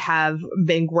Eddie have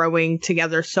been growing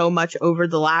together so much over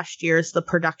the last years, the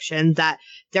production, that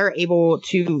they're able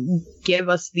to give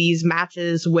us these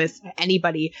matches with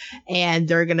anybody, and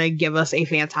they're going to give us a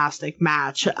fantastic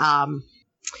match. I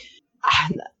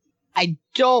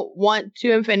don't want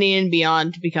To Infinity and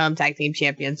Beyond to become tag team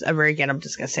champions ever again. I'm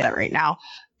just going to say that right now,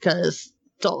 because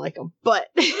don't like them. But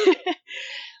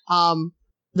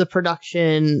the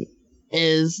production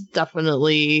is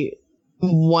definitely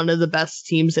one of the best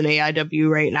teams in AIW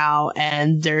right now,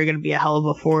 and they're going to be a hell of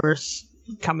a force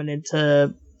coming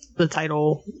into the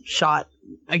title shot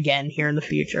again here in the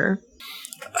future.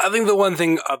 I think the one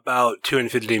thing about To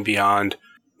Infinity and Beyond,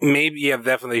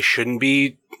 definitely shouldn't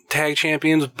be tag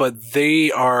champions, but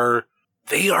they are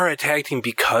a tag team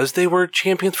because they were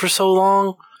champions for so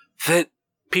long that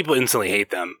people instantly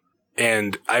hate them.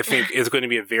 And I think it's going to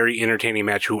be a very entertaining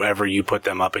match, whoever you put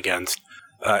them up against.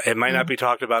 It might not be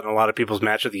talked about in a lot of people's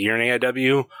match of the year in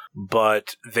AIW,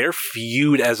 but their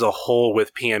feud as a whole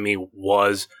with PME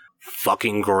was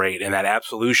fucking great. And that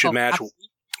Absolution match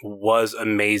was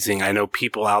amazing. I know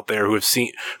people out there who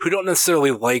don't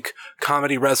necessarily like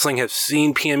comedy wrestling, have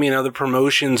seen PME and other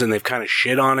promotions, and they've kind of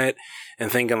shit on it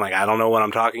and thinking like, I don't know what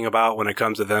I'm talking about when it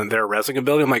comes to their wrestling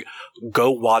ability. I'm like,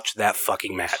 go watch that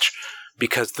fucking match,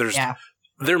 because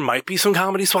there might be some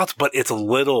comedy spots, but it's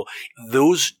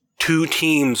those two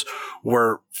teams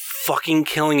were fucking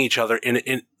killing each other.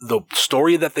 And the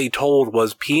story that they told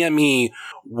was PME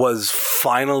was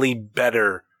finally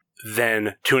better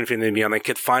than To Infinity and Beyond. They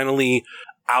could finally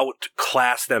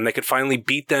outclass them. They could finally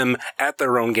beat them at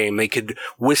their own game. They could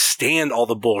withstand all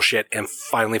the bullshit and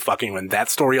finally fucking win. That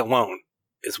story alone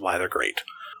is why they're great.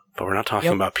 But we're not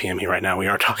talking about PME right now. We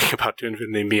are talking about To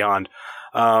Infinity and Beyond.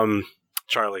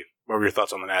 Charlie, what were your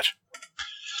thoughts on the match?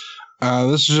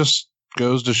 This just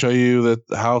goes to show you that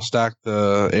how stacked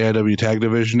the AIW tag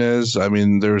division is. I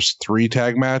mean, there's 3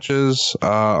 tag matches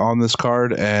on this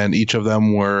card, and each of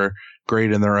them were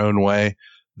great in their own way.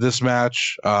 This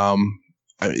match,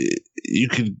 you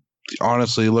could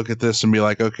honestly look at this and be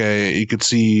like, okay, you could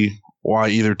see why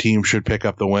either team should pick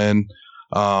up the win.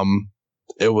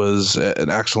 It was an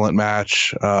excellent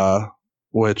match,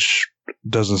 which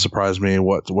doesn't surprise me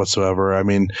whatsoever. I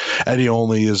mean, Eddie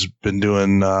Only has been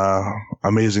doing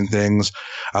amazing things.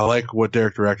 I like what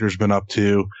Derek Director's been up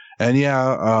to. And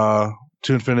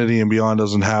To Infinity and Beyond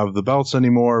doesn't have the belts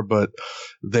anymore, but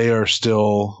they are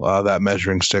still that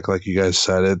measuring stick, like you guys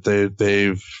said.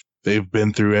 They've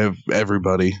been through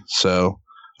everybody. So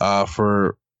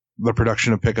for the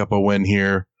production to pick up a win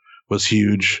here was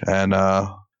huge, and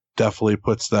definitely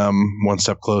puts them one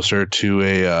step closer to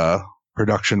a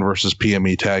production versus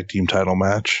PME tag team title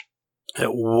match.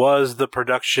 It was the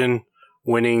production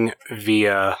winning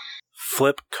via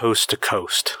flip coast to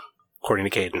coast, according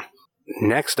to Caden.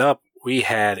 Next up, we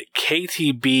had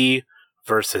KTB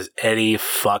versus Eddie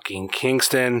fucking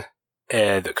Kingston.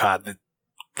 And God,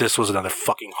 this was another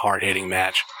fucking hard-hitting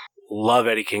match. Love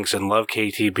Eddie Kingston, love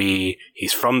KTB.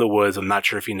 He's from the woods. I'm not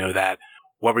sure if you know that.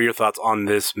 What were your thoughts on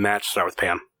this match? Start with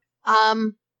Pam.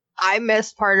 I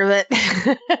missed part of it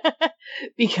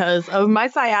because of my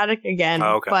sciatic again.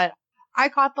 Oh, okay. But I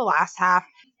caught the last half,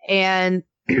 and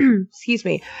excuse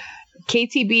me,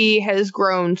 KTB has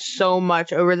grown so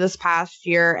much over this past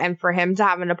year, and for him to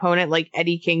have an opponent like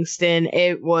Eddie Kingston,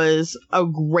 it was a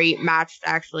great match to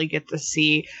actually get to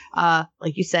see.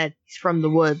 Like you said, he's from the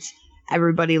woods.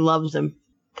 Everybody loves him.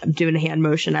 I'm doing a hand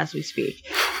motion as we speak.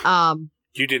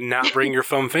 You did not bring your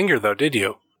foam finger, though, did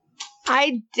you?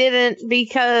 I didn't,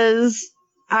 because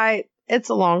it's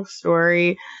a long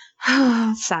story.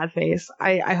 Sad face.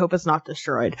 I hope it's not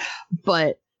destroyed.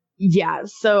 But yeah,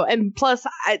 so, and plus,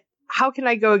 how can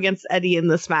I go against Eddie in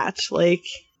this match? Like,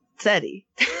 it's Eddie.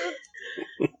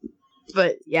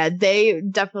 But yeah, they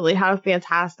definitely had a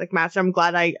fantastic match. I'm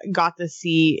glad I got to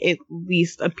see at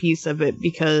least a piece of it,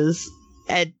 because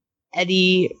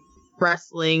Eddie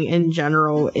wrestling in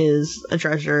general is a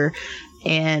treasure,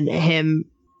 and him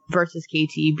versus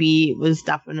KTB was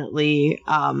definitely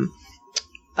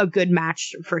a good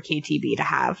match for KTB to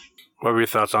have. What were your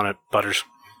thoughts on it, Butters?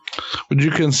 Would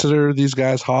you consider these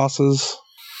guys hosses?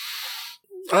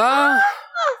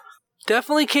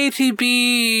 Definitely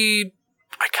KTB.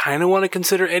 I kind of want to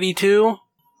consider Eddie too.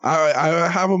 I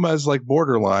have them as like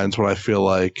borderlines, what I feel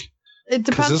like. It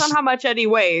depends on how much Eddie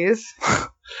weighs.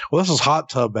 Well, this is Hot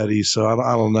Tub Eddie, so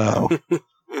I don't know.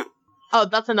 Oh,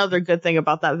 that's another good thing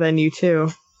about that venue too.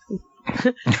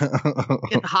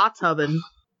 Get hot tubbing.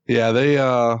 Yeah,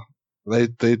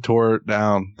 they tore it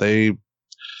down. It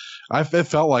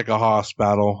felt like a Hoss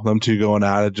battle, them two going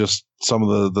at it. Just some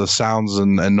of the sounds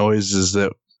and noises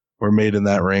that were made in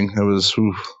that ring. It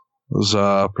was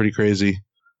pretty crazy.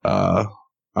 I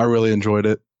really enjoyed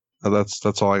it.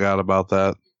 That's all I got about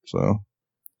that. So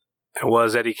it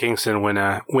was Eddie Kingston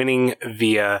winning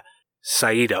via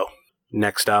Saito.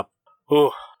 Next up,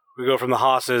 we go from the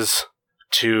Hosses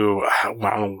to,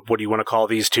 what do you want to call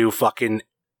these two? Fucking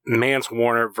Mance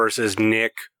Warner versus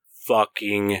Nick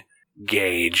fucking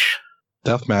Gage.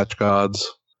 Deathmatch gods.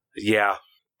 Yeah.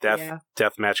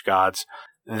 Deathmatch gods.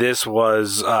 This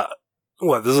was,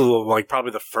 this is like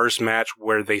probably the first match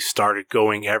where they started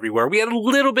going everywhere. We had a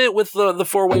little bit with the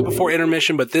four-way before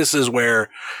intermission, but this is where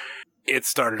it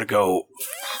started to go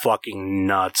fucking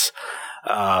nuts.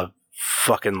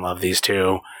 Fucking love these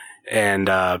two. And,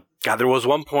 God, there was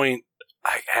one point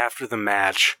after the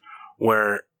match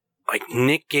where like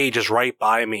Nick Gage is right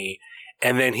by me,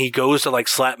 and then he goes to like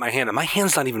slap my hand, and my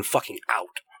hand's not even fucking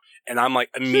out. And I'm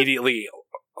like immediately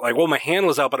like, well, my hand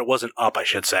was out, but it wasn't up, I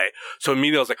should say. So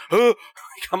immediately I was like, oh,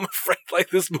 I'm afraid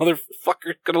like this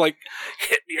motherfucker's gonna like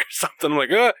hit me or something. I'm like,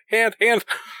 hand.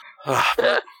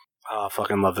 But,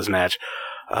 fucking love this match.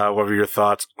 What were your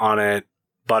thoughts on it,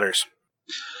 Butters?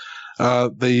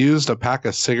 They used a pack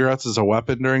of cigarettes as a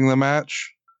weapon during the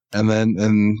match, and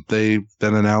they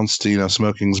announced,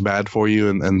 smoking's bad for you,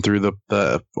 and threw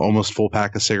the almost full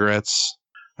pack of cigarettes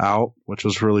out, which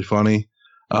was really funny.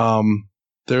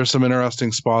 There's some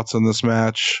interesting spots in this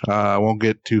match. I won't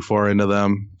get too far into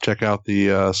them. Check out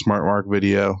the Smart Mark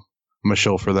video. I'm a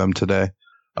shill for them today.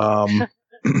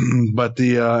 But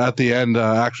at the end,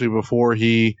 actually, before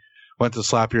he went to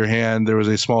slap your hand, there was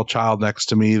a small child next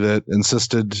to me that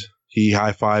insisted he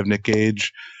high-fived Nick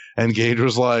Gage, and Gage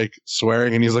was like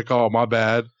swearing, and he's like, "Oh, my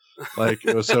bad." Like,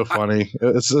 it was so funny.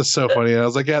 It's just so funny. And I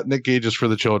was like, "Yeah, Nick Gage is for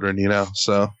the children,"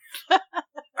 So.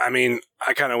 I mean,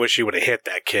 I kind of wish he would have hit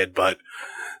that kid, but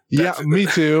yeah, me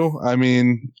too. I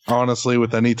mean, honestly,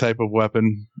 with any type of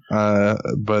weapon,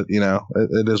 but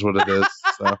it is what it is.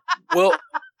 So. Well,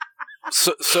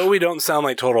 so we don't sound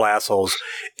like total assholes.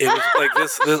 It was like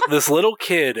this little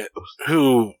kid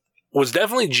who was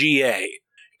definitely GA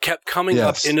kept coming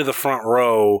up into the front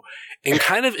row and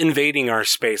kind of invading our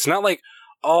space. Not like,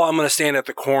 oh, I'm going to stand at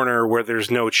the corner where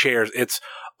there's no chairs. It's,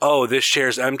 oh, this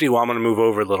chair's empty. Well, I'm going to move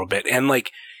over a little bit. And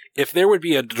like, if there would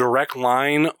be a direct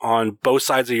line on both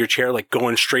sides of your chair, like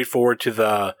going straight forward to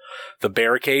the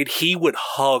barricade, he would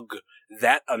hug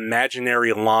that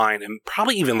imaginary line and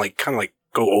probably even like kind of like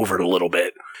go over it a little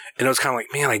bit. And it was kind of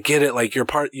like, man, I get it. Like, you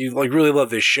like really love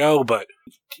this show, but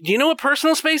do you know what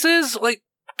personal space is? Like,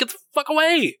 get the fuck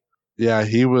away. Yeah,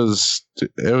 it was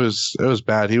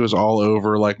bad. He was all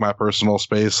over like my personal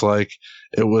space. Like,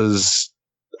 it was,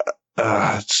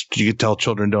 you could tell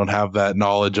children don't have that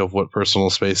knowledge of what personal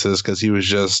space is, because he was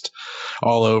just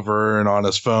all over and on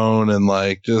his phone and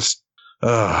like just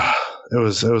it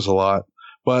was a lot.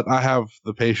 But I have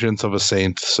the patience of a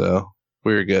saint, so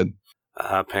we were good.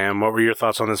 Pam, what were your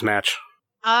thoughts on this match?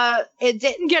 It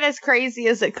didn't get as crazy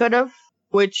as it could have,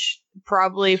 which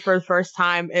probably for the first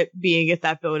time it being at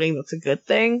that building, that's a good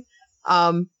thing.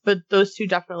 But those two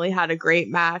definitely had a great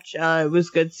match. It was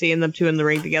good seeing them two in the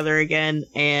ring together again,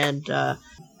 and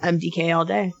MDK all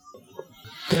day.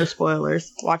 No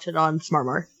spoilers. Watch it on Smart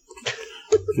Mark.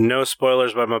 No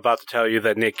spoilers, but I'm about to tell you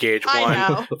that Nick Gage won. I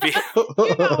know.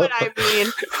 You know what I mean.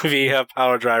 Via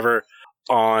power driver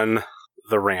on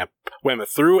the ramp. Wait a minute,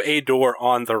 through a door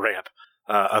on the ramp.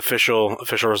 Official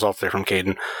results there from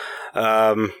Caden.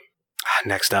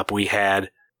 Next up, we had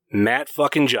Matt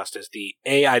fucking Justice, the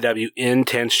AIW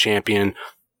Intense Champion,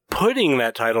 putting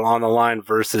that title on the line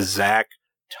versus Zach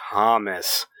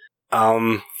Thomas.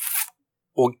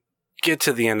 We'll get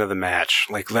to the end of the match.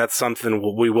 Like, that's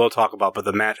something we will talk about, but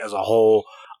the match as a whole,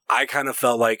 I kind of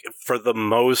felt like, for the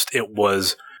most, it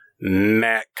was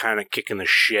Matt kind of kicking the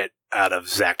shit out of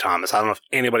Zach Thomas. I don't know if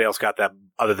anybody else got that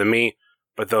other than me,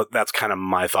 but that's kind of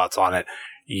my thoughts on it.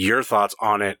 Your thoughts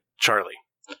on it, Charlie?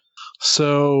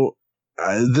 So,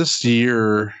 this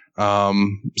year,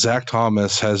 Zach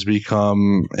Thomas has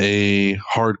become a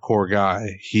hardcore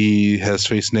guy. He has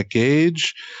faced Nick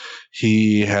Gage.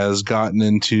 He has gotten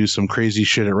into some crazy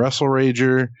shit at Wrestle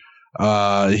Rager.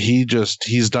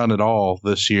 He's done it all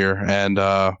this year. And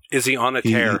is he on a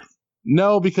tear?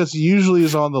 No, because he usually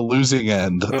is on the losing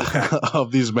end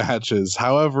of these matches.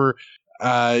 However,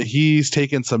 he's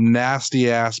taken some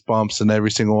nasty ass bumps in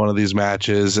every single one of these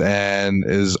matches and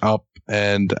is up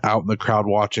and out in the crowd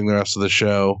watching the rest of the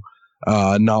show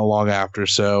not long after.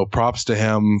 So props to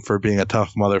him for being a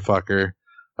tough motherfucker.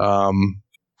 Him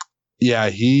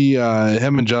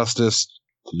and Justice,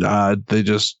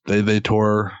 they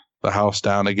tore the house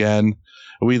down again.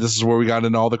 This is where we got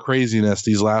into all the craziness.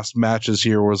 These last matches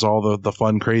here was all the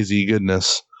fun, crazy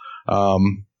goodness.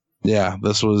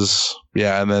 This was,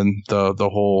 and then the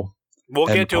whole we'll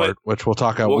get to it, which we'll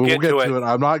talk about. We'll get to it.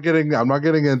 I'm not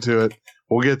getting into it.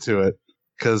 We'll get to it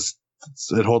because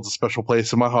it holds a special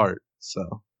place in my heart.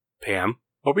 So, Pam,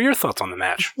 what were your thoughts on the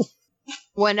match?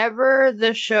 Whenever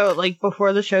the show, like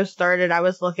before the show started, I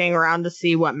was looking around to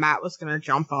see what Matt was going to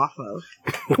jump off of.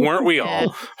 Weren't we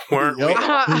all? Weren't we all?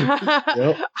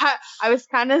 Yep. I was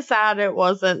kind of sad it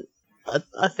wasn't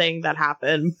a thing that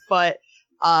happened, but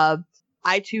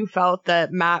I too felt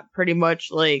that Matt pretty much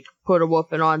like put a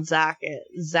whooping on Zach.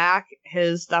 Zach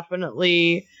has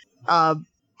definitely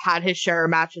had his share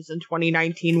of matches in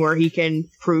 2019 where he can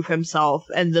prove himself,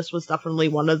 and this was definitely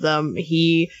one of them.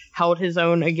 He held his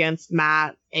own against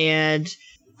Matt, and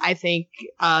I think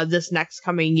this next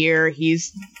coming year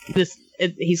he's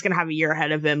gonna have a year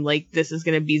ahead of him. Like, this is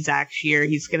gonna be Zach's year.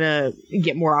 He's gonna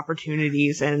get more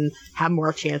opportunities and have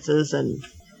more chances, and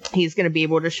he's gonna be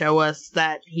able to show us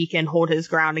that he can hold his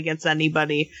ground against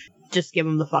anybody. Just give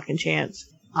him the fucking chance.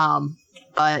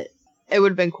 But it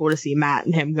would have been cool to see Matt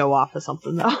and him go off of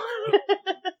something, though.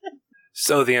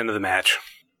 So the end of the match.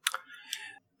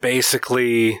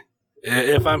 Basically,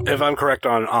 if I'm correct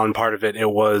on part of it, it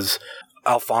was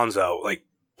Alfonso like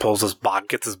pulls his box,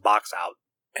 gets his box out,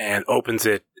 and opens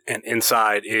it, and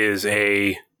inside is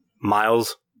a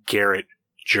Myles Garrett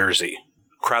jersey.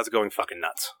 Crowd's going fucking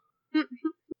nuts.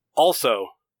 Also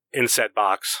in said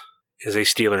box is a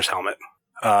Steelers helmet.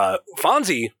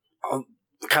 Fonzie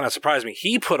kind of surprised me.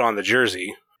 He put on the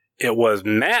jersey. It was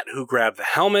Matt who grabbed the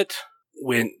helmet,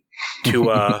 went to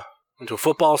a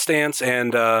football stance,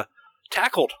 and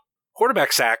tackled,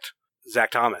 quarterback sacked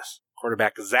Zach Thomas.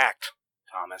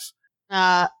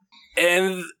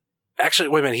 And actually,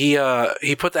 wait a minute.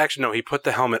 He put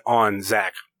the helmet on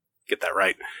Zach. Get that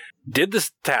right. Did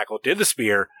this tackle, did the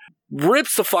spear,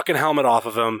 rips the fucking helmet off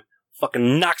of him,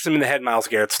 fucking knocks him in the head, Myles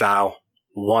Garrett style.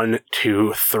 1,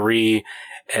 2, 3,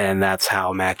 and that's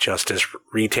how Matt Justice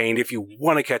retained. If you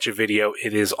want to catch a video,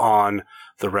 it is on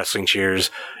the Wrestling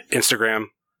Cheers Instagram.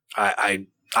 I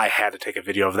had to take a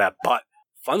video of that, but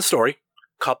fun story.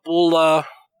 Couple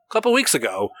weeks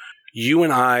ago, you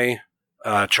and I,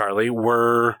 Charlie,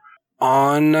 were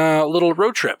on a little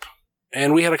road trip,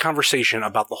 and we had a conversation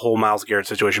about the whole Myles Garrett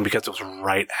situation because it was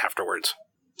right afterwards.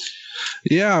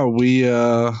 Yeah,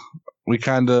 we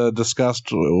kind of discussed,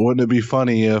 wouldn't it be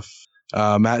funny if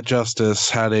Matt Justice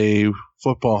had a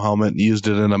football helmet and used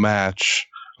it in a match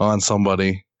on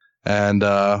somebody? And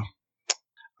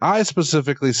I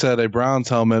specifically said a Browns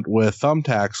helmet with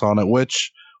thumbtacks on it,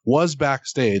 which was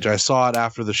backstage. I saw it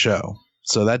after the show.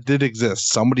 So that did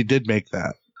exist. Somebody did make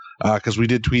that because we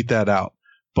did tweet that out.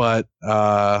 But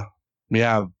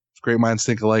yeah, great minds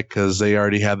think alike because they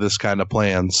already had this kind of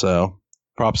plan. So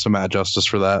props to Matt Justice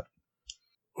for that.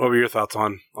 What were your thoughts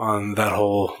on the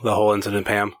whole incident,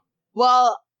 Pam?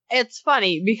 Well, it's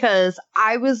funny because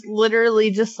I was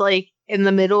literally just like in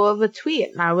the middle of a tweet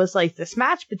and I was like, this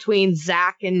match between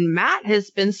Zach and Matt has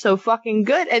been so fucking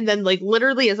good. And then like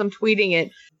literally as I'm tweeting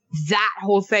it, that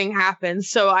whole thing happened.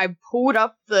 So I pulled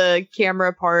up the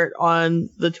camera part on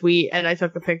the tweet and I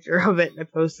took a picture of it and I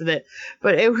posted it.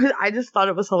 But I just thought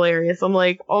it was hilarious. I'm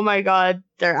like, oh my God,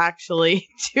 they're actually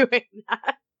doing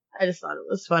that. I just thought it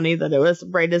was funny that it was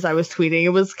right as I was tweeting. It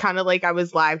was kind of like I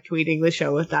was live tweeting the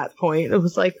show at that point. It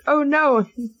was like, oh no,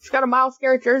 he's got a Myles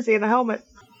Garrett jersey and a helmet.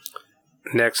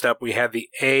 Next up, we have the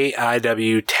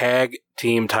AIW Tag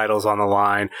Team titles on the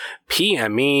line.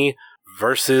 PME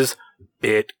versus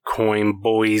Bitcoin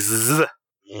Boys.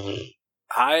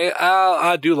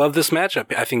 I do love this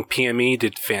matchup. I think PME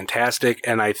did fantastic,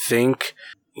 and I think,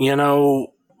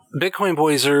 Bitcoin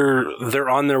Boys they're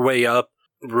on their way up.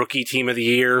 Rookie Team of the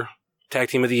Year, Tag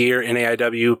Team of the Year in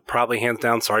AIW, probably hands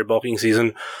down. Sorry, bulking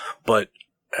season, but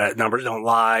numbers don't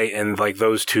lie, and like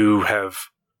those two have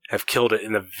killed it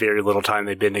in the very little time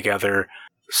they've been together.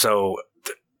 So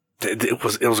it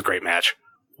was a great match.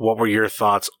 What were your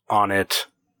thoughts on it,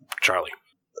 Charlie?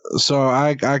 So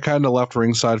I kind of left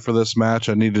ringside for this match.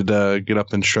 I needed to get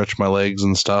up and stretch my legs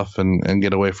and stuff and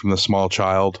get away from the small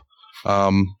child.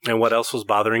 And what else was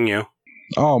bothering you?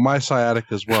 Oh, my sciatic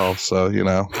as well. So,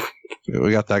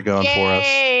 we got that going for us.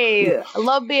 Yay! I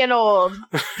love being old.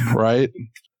 Right?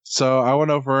 So I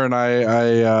went over and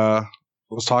I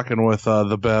was talking with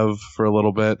the Bev for a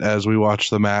little bit as we watched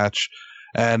the match.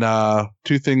 And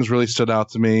two things really stood out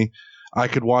to me. I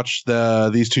could watch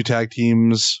these two tag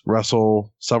teams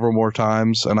wrestle several more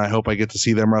times, and I hope I get to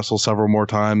see them wrestle several more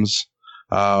times,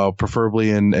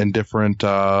 preferably in different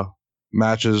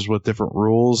matches with different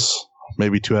rules.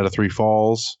 Maybe 2 out of 3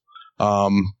 falls.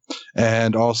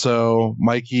 And also,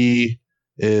 Mikey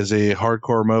is a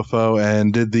hardcore mofo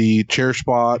and did the chair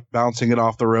spot, bouncing it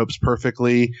off the ropes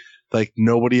perfectly. Like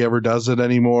nobody ever does it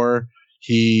anymore.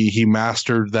 He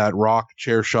mastered that rock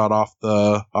chair shot off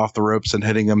the ropes and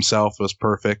hitting himself. It was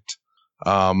perfect.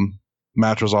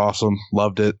 Match was awesome.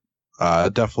 Loved it.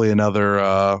 Definitely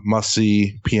another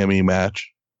must-see PME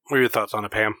match. What are your thoughts on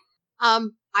it, Pam?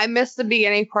 I missed the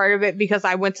beginning part of it because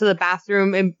I went to the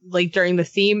bathroom and like during the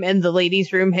theme and the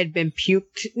ladies' room had been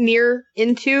puked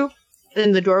into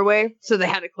in the doorway. So they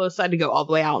had to close, so I had to go all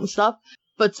the way out and stuff.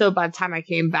 But so by the time I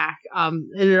came back,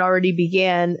 it had already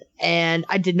began, and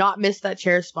I did not miss that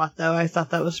chair spot though. I thought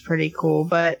that was pretty cool.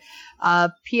 But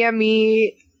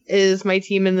PME is my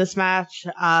team in this match.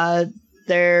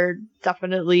 They're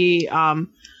definitely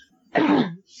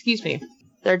excuse me.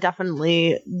 They're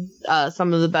definitely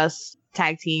some of the best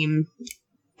tag team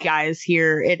guys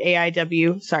here at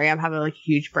AIW. Sorry, I'm having like a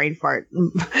huge brain fart.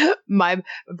 My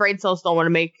brain cells don't want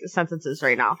to make sentences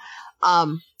right now.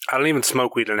 I don't even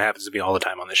smoke weed, and it happens to be all the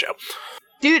time on the show.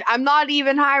 Dude, I'm not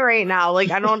even high right now.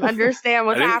 Like, I don't understand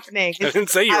what's happening. I didn't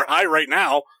say you're high right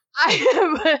now.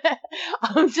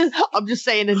 I'm just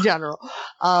saying in general.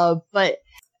 But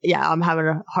yeah, I'm having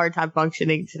a hard time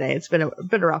functioning today. It's been a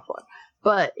rough one.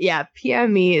 But yeah,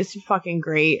 PME is fucking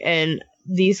great, and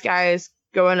these guys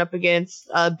going up against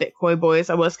Bitcoin Boys,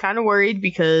 I was kind of worried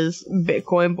because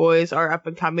Bitcoin Boys are up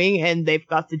and coming, and they've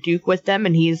got the Duke with them,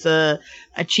 and he's a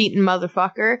cheating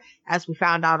motherfucker. As we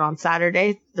found out on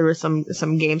Saturday, there was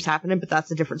some games happening, but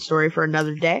that's a different story for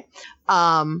another day.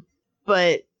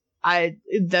 But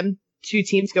them two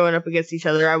teams going up against each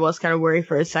other, I was kind of worried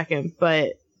for a second,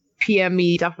 but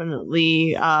PME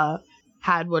definitely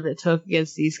had what it took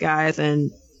against these guys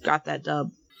and got that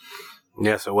dub.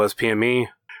 Yes, it was PME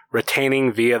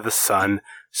retaining via the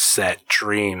Sunset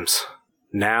Dreams.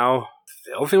 Now,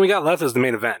 the only thing we got left is the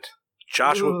main event.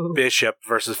 Joshua Bishop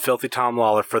versus Filthy Tom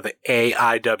Lawler for the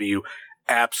AIW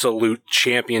Absolute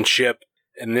Championship.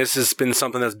 And this has been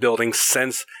something that's building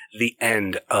since the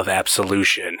end of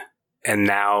Absolution. And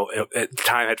now,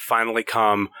 time had finally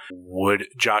come. Would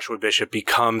Joshua Bishop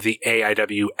become the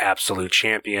AIW Absolute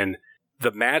Champion?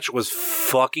 The match was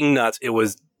fucking nuts. It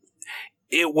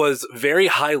was very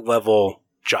high level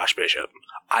Josh Bishop.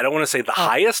 I don't want to say the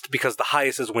highest, because the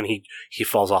highest is when he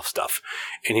falls off stuff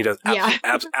and he does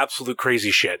absolute crazy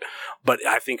shit. But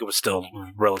I think it was still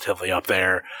relatively up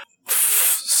there.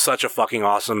 Such a fucking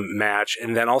awesome match.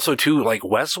 And then also too, like,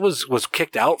 Wes was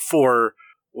kicked out for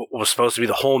what was supposed to be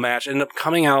the whole match, ended up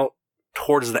coming out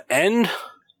towards the end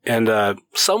and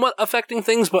somewhat affecting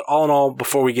things. But all in all,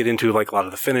 before we get into like a lot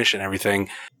of the finish and everything,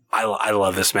 I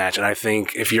love this match. And I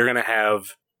think if you're going to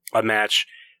have a match,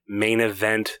 main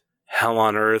event, Hell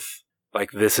on Earth,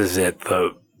 like, this is it.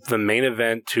 The main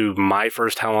event to my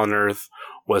first Hell on Earth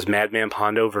was Madman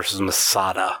Pondo versus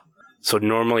Masada. So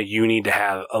normally you need to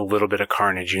have a little bit of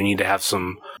carnage. You need to have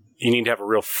a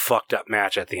real fucked up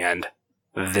match at the end.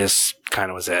 This kind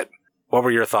of was it. What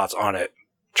were your thoughts on it,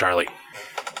 Charlie?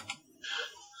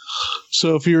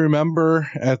 So if you remember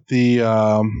at the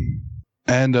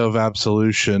end of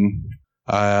Absolution,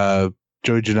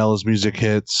 Joey Janela's music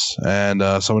hits and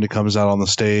somebody comes out on the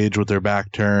stage with their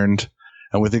back turned,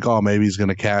 and we think, oh, maybe he's going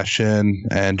to cash in,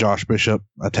 and Josh Bishop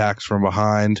attacks from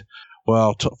behind.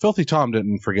 Well, Filthy Tom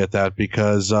didn't forget that,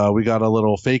 because we got a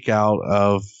little fake out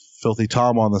of Filthy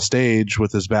Tom on the stage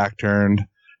with his back turned,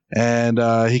 and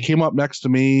he came up next to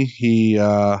me. He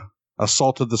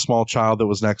assaulted the small child that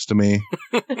was next to me.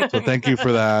 So thank you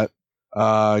for that.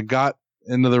 Got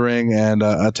into the ring and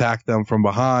attacked them from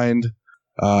behind.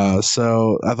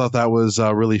 So I thought that was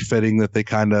really fitting that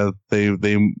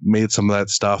they made some of that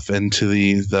stuff into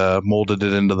the molded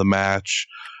it into the match.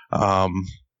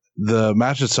 The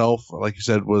match itself, like you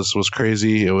said, was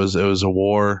crazy. It was a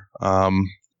war.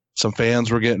 Some fans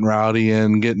were getting rowdy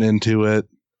and getting into it.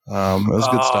 It was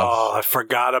good stuff. Oh, I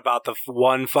forgot about the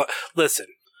one. Listen,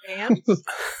 Fans?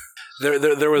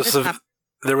 there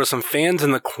was some fans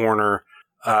in the corner,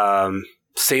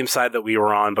 same side that we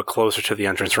were on, but closer to the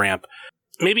entrance ramp.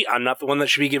 Maybe I'm not the one that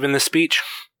should be giving this speech,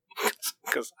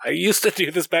 because I used to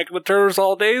do this back in the Turtles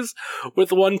All days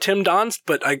with one Tim Donst,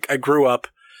 but I grew up.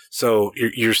 So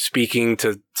you're speaking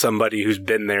to somebody who's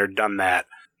been there, done that.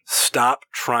 Stop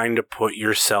trying to put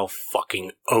yourself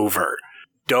fucking over.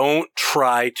 Don't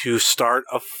try to start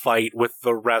a fight with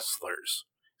the wrestlers,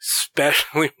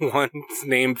 especially ones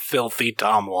named Filthy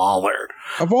Tom Lawler.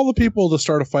 Of all the people to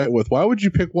start a fight with, why would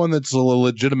you pick one that's a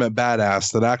legitimate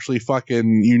badass that actually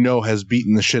fucking, has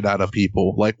beaten the shit out of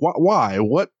people? Like, why?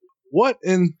 What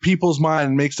in people's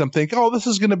mind makes them think, oh, this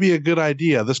is going to be a good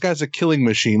idea? This guy's a killing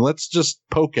machine. Let's just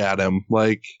poke at him.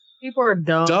 Like, People are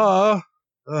dumb. duh.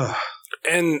 Ugh.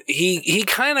 And he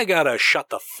kind of got a shut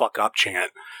the fuck up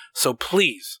chant. So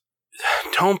please,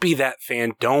 don't be that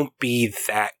fan. Don't be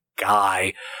that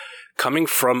guy. Coming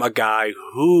from a guy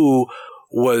who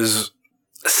was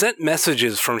sent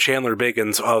messages from Chandler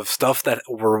Biggins of stuff that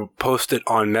were posted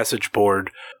on message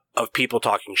board of people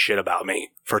talking shit about me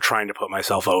for trying to put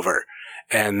myself over.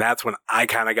 And that's when I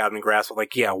kind of got in the grasp of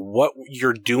like, yeah, what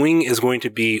you're doing is going to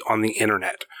be on the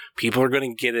internet. People are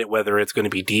going to get it, whether it's going to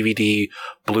be DVD,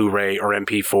 Blu-ray, or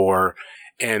MP4,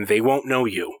 and they won't know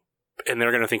you. And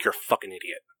they're going to think you're a fucking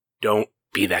idiot. Don't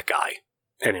be that guy.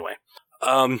 Anyway.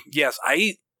 Yes,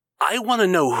 I want to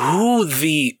know who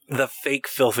the fake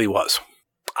Filthy was.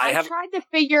 I tried to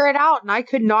figure it out, and I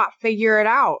could not figure it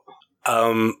out.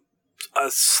 A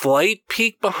slight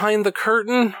peek behind the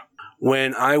curtain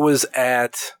when I was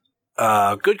at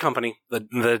Good Company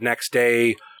the next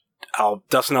day.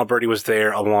 Dustin Alberti was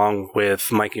there along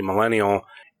with Mikey Millennial,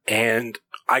 and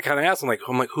I kind of asked him,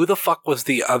 I'm like, who the fuck was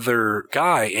the other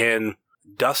guy? And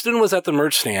Dustin was at the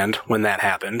merch stand when that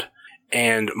happened,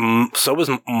 and so was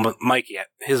Mikey at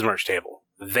his merch table.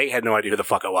 they had no idea who the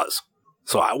fuck it was.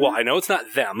 So, I know it's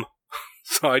not them.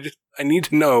 So I need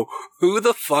to know who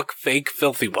the fuck fake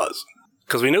Filthy was.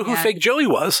 Because we know who fake Joey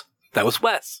was. That was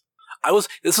Wes.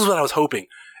 This is what I was hoping.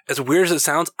 As weird as it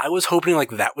sounds, I was hoping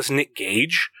like that was Nick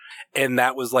Gage. And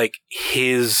that was like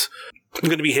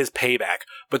going to be his payback.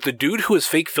 But the dude who was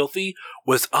fake Filthy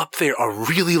was up there a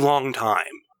really long time.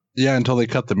 Yeah, until they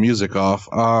cut the music off.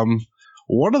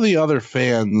 One of the other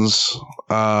fans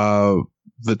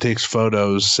that takes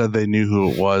photos said they knew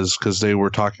who it was because they were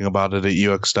talking about it at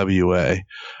UXWA,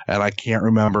 and I can't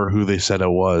remember who they said it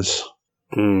was.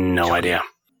 No idea.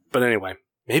 But anyway,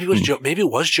 maybe it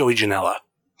was Joey Janela.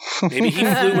 Maybe he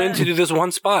flew in to do this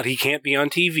one spot. He can't be on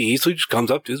TV, so he just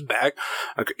comes up to his back.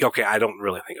 Okay, I don't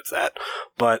really think it's that.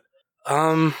 But,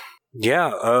 winner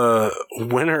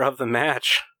of the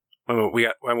match. We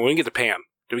didn't get to Pam.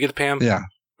 Did we get to Pam? Yeah.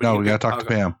 No, we got to talk to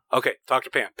Pam. Okay, talk to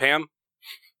Pam. Pam,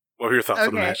 what were your thoughts on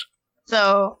the match?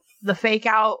 So, the fake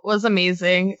out was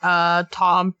amazing.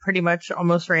 Tom pretty much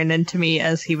almost ran into me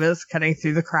as he was cutting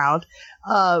through the crowd.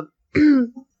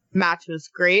 Match was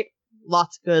great.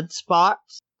 Lots of good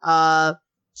spots.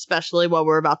 Especially what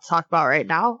we're about to talk about right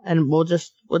now, and we'll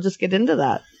just get into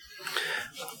that.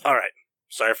 All right.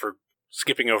 Sorry for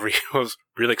skipping over you. I was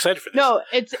really excited for this. No,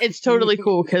 it's totally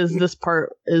cool because this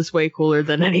part is way cooler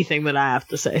than anything that I have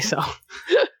to say. So,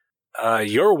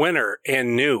 your winner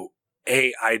and new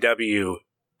AIW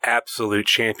Absolute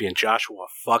Champion, Joshua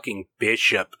fucking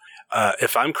Bishop.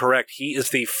 If I'm correct, he is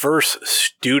the first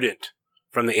student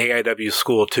from the AIW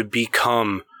school to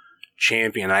become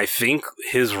champion. I think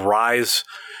his rise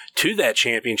to that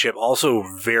championship also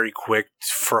very quick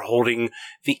for holding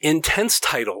the Intense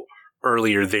title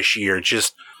earlier this year.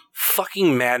 Just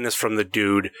fucking madness from the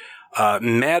dude.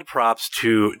 Mad props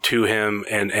to him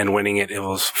and winning it. It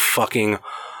was fucking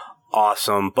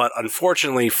awesome. But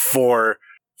unfortunately for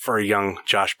young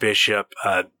Josh Bishop,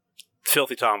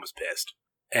 Filthy Tom was pissed.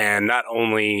 And not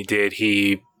only did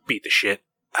he beat the shit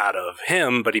out of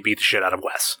him, but he beat the shit out of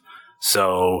Wes.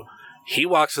 So he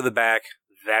walks to the back.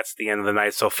 That's the end of the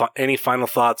night. So any final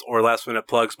thoughts or last minute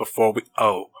plugs before we...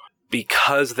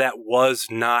 because that was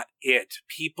not it.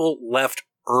 People left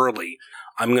early.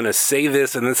 I'm going to say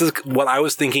this, and this is what I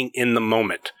was thinking in the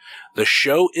moment. The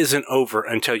show isn't over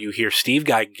until you hear Steve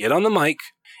Guy get on the mic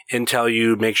and tell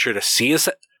you, make sure to see us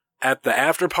at the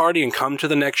after party and come to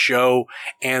the next show.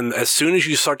 And as soon as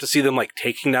you start to see them like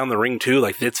taking down the ring too,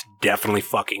 like it's definitely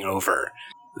fucking over.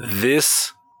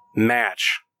 This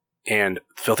match and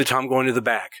Filthy Tom going to the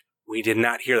back, we did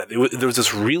not hear that. There was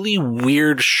this really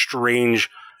weird, strange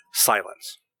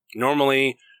silence.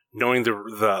 Normally, knowing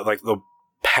the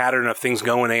pattern of things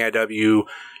going AIW,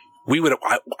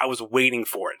 I was waiting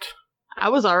for it. I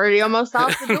was already almost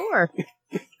out the door.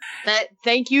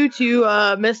 Thank you to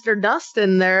Mr.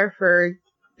 Dustin there for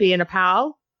being a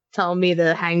pal, telling me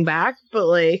to hang back.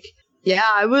 But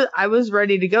I was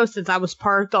ready to go since I was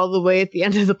parked all the way at the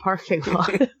end of the parking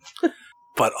lot.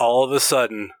 But all of a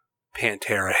sudden,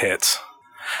 Pantera hits.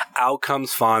 Out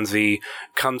comes Fonzie,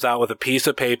 comes out with a piece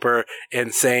of paper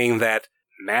and saying that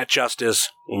Matt Justice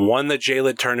won the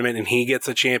J-Lit tournament and he gets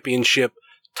a championship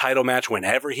title match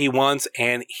whenever he wants,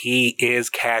 and he is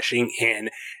cashing in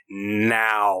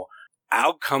now.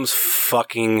 Out comes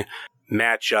fucking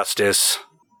Matt Justice,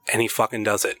 and he fucking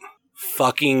does it.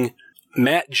 Fucking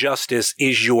Matt Justice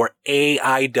is your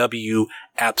AIW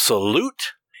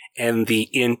Absolute and the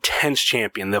Intense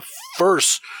champion, the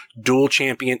first dual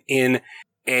champion in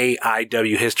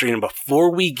AIW history. And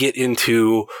before we get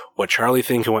into what Charlie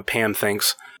thinks and what Pam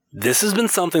thinks, this has been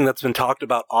something that's been talked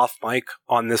about off mic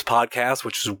on this podcast,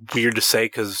 which is weird to say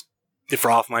because if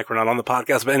we're off mic, we're not on the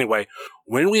podcast. But anyway,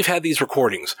 when we've had these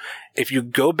recordings, if you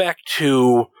go back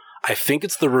to, I think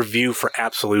it's the review for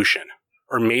Absolution,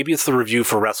 or maybe it's the review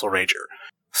for Wrestle Rager,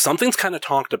 something's kind of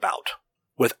talked about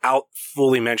without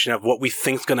fully mentioning of what we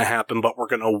think's going to happen, but we're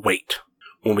going to wait.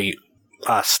 When we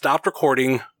stopped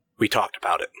recording, we talked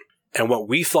about it. And what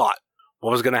we thought,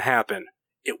 what was going to happen,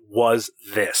 it was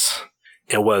this.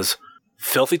 It was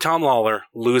Filthy Tom Lawler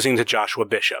losing to Joshua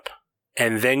Bishop.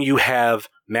 And then you have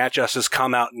Matt Justice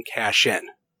come out and cash in.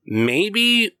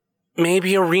 Maybe a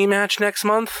rematch next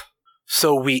month?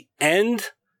 So we end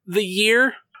the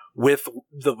year with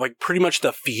pretty much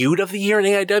the feud of the year in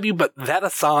AIW, but that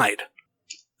aside,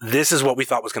 this is what we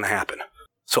thought was going to happen.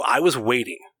 So I was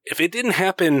waiting. If it didn't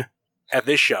happen at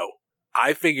this show,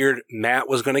 I figured Matt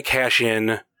was going to cash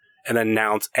in and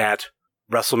announce at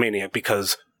WrestleMania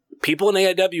because people in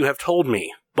AIW have told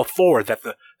me before that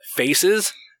the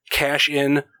faces cash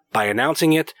in by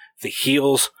announcing it, the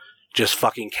heels just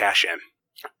fucking cash in.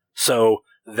 So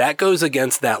that goes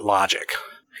against that logic.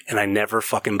 And I never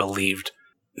fucking believed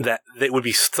that they would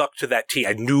be stuck to that T.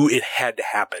 I knew it had to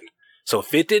happen. So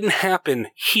if it didn't happen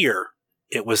here,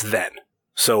 it was then.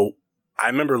 So I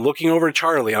remember looking over at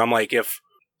Charlie, and I'm like, if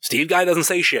Steve Guy doesn't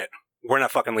say shit, we're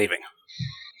not fucking leaving.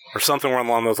 Or something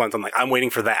along those lines. I'm like, I'm waiting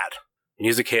for that.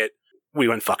 Music hit. We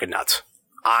went fucking nuts.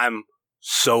 I'm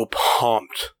so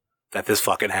pumped that this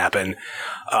fucking happened.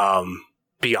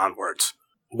 Beyond words.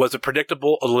 Was it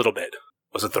predictable? A little bit.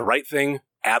 Was it the right thing?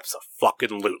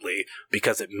 Abso-fucking-lutely.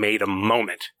 Because it made a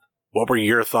moment. What were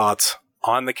your thoughts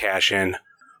on the cash-in?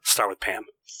 Start with Pam.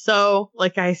 So,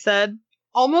 like I said,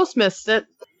 almost missed it,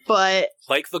 but...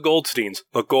 Like the Goldsteins.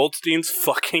 The Goldsteins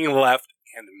fucking left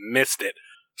and missed it.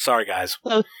 Sorry, guys.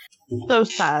 So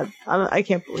sad. I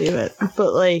can't believe it.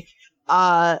 But, like,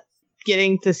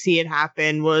 getting to see it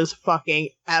happen was fucking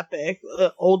epic.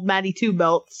 Old Matty 2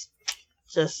 belts.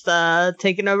 Just,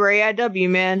 taking over AIW,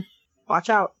 man. Watch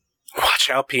out. Watch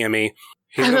out, PME.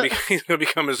 He's gonna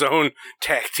become his own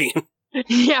tag team.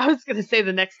 Yeah, I was gonna say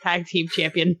the next tag team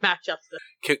champion matchup.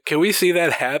 Can we see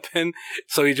that happen?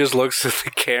 So he just looks at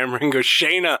the camera and goes,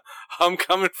 Shayna, I'm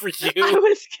coming for you. I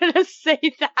was gonna say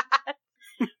that.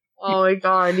 Oh my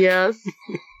god, yes.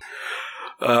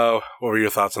 What were your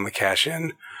thoughts on the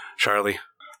cash-in, Charlie?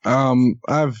 I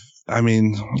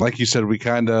mean, like you said,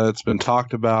 it's been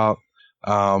talked about.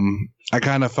 I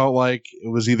kind of felt like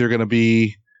it was either going to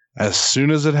be as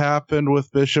soon as it happened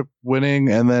with Bishop winning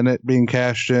and then it being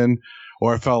cashed in,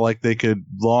 or I felt like they could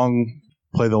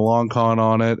play the long con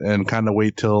on it and kind of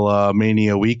wait till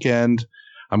Mania weekend.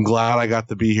 I'm glad I got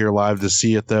to be here live to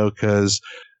see it, though, because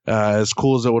as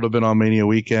cool as it would have been on Mania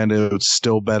weekend, it was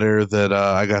still better that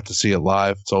I got to see it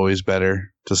live. It's always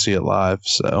better to see it live,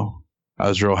 so I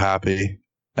was real happy.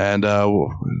 And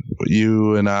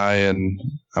you and I and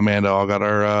Amanda all got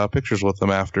our pictures with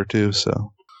them after, too,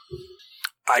 so...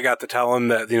 I got to tell him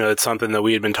that, it's something that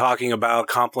we had been talking about,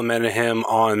 complimented him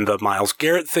on the Myles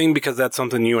Garrett thing, because that's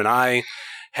something you and I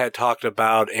had talked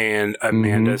about, and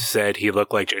Amanda said he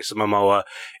looked like Jason Momoa,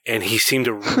 and he seemed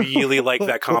to really like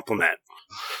that compliment.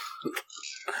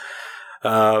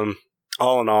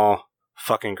 All in all,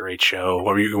 fucking great show.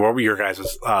 What were your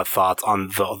guys' thoughts on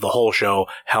the whole show,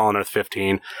 Hell on Earth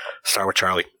 15? Start with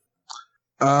Charlie.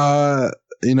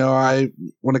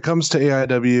 When it comes to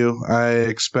AIW, I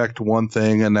expect one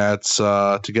thing, and that's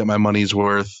to get my money's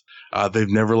worth. They've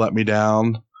never let me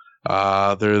down.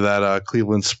 They're that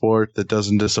Cleveland sport that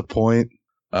doesn't disappoint.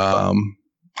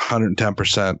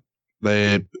 110%.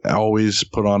 They always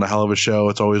put on a hell of a show.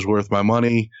 It's always worth my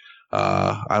money.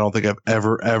 I don't think I've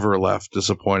ever left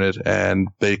disappointed, and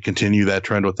they continue that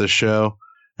trend with this show.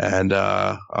 And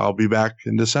I'll be back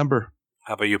in December.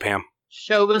 How about you, Pam?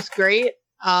 Show was great.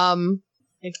 I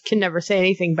can never say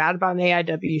anything bad about an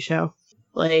AIW show.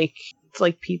 Like, it's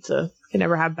like pizza. You can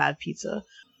never have bad pizza.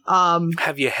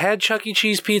 Have you had Chuck E.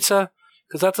 Cheese pizza?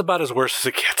 Because that's about as worse as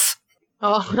it gets.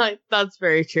 Oh, that's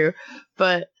very true.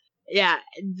 But, yeah,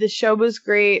 the show was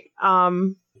great.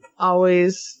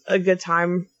 Always a good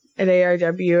time at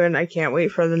AIW, and I can't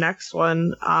wait for the next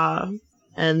one.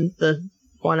 And the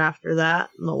one after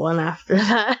that, and the one after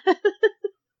that.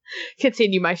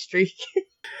 Continue my streak.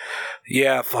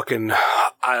 Yeah, fucking,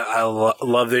 I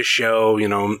love this show.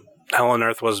 Hell on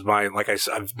Earth was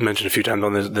I've mentioned a few times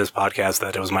on this podcast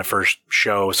that it was my first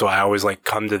show, so I always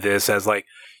come to this as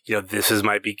this is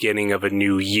my beginning of a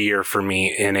new year for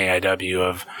me in AIW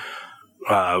of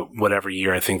whatever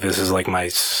year. I think this is my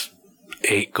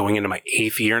going into my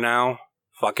 8th year now.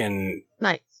 Fucking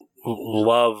nice.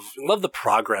 Love the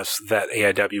progress that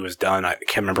AIW has done. I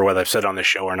can't remember whether I've said on this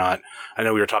show or not. I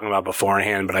know we were talking about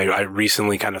beforehand, but I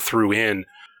recently kind of threw in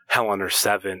Hell on Earth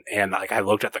 7, and I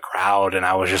looked at the crowd and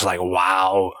I was just like,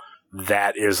 wow,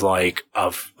 that is a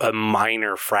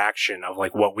minor fraction of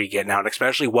what we get now, and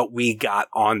especially what we got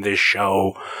on this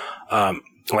show.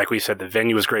 Like we said, the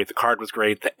venue was great, the card was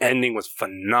great, the ending was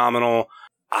phenomenal.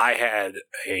 I had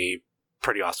a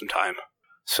pretty awesome time.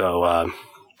 So,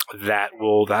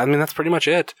 that's pretty much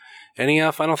it. Any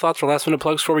final thoughts or last minute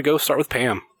plugs before we go? Start with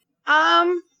Pam.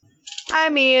 I'm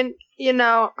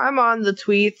on the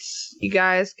tweets. You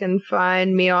guys can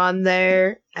find me on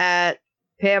there at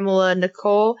Pamela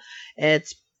Nicole.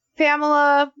 It's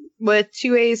Pamela with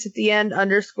 2 A's at the end,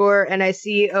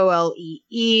 _NICOLEE.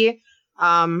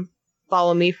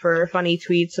 Follow me for funny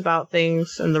tweets about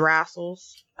things and the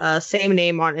Rassles. Same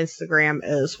name on Instagram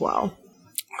as well.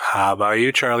 How about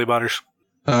you, Charlie Butters?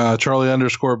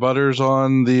 Charlie_Butters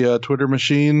on the Twitter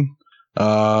machine.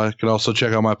 You can also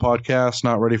check out my podcast,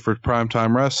 Not Ready for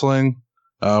Primetime Wrestling.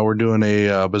 We're doing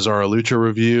a Bizarro Lucha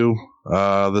review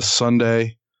this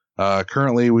Sunday.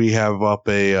 Currently, we have up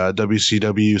a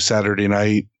WCW Saturday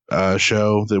night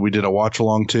show that we did a watch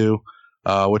along to.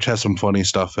 which has some funny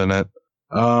stuff in it.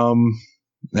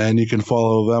 And you can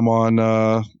follow them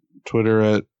on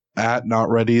Twitter at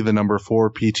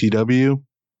NotReady4PTW.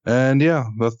 And yeah,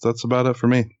 that's about it for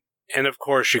me. And of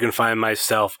course, you can find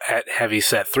myself at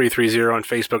Heavyset330 on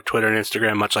Facebook, Twitter, and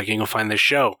Instagram, much like you can find this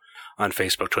show on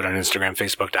Facebook, Twitter, and Instagram,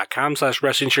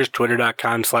 facebook.com/WrestlingCheers,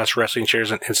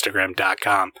 twitter.com/WrestlingCheers, and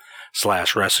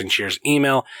instagram.com/WrestlingCheers.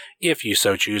 Email, if you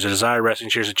so choose, at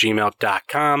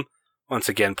DesireWrestlingCheers@gmail.com. Once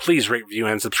again, please rate, review,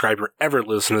 and subscribe wherever you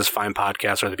listen to this fine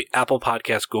podcast, whether it be Apple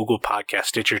Podcasts, Google Podcasts,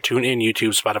 Stitcher, TuneIn,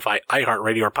 YouTube, Spotify,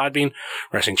 iHeartRadio, or Podbean,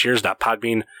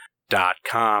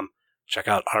 WrestlingCheers.podbean.com. Check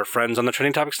out our friends on the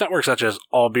Trending Topics Network, such as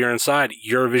All Beer Inside,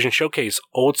 Eurovision Showcase,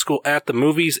 Old School at the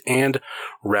Movies, and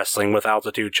Wrestling with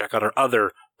Altitude. Check out our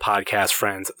other podcast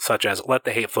friends, such as Let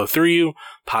the Hate Flow Through You,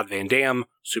 Pod Van Dam,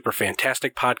 Super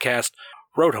Fantastic Podcast,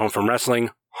 Road Home from Wrestling,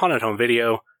 Haunted Home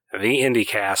Video, The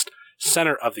IndieCast,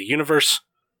 Center of the Universe,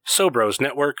 Sobros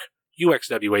Network,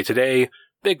 UXWA Today,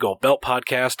 Big Gold Belt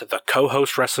Podcast, The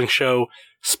Co-Host Wrestling Show,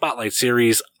 Spotlight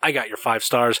Series, I Got Your 5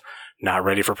 Stars, Not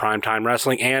Ready for Primetime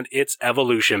Wrestling, and It's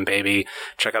Evolution, baby.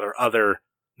 Check out our other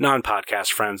non-podcast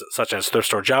friends, such as Thrift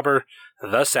Store Jobber,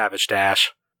 The Savage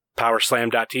Dash,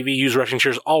 PowerSlam.tv, use Wrestling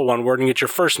Cheers, all one word, and get your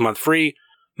first month free,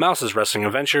 Mouse's Wrestling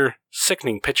Adventure,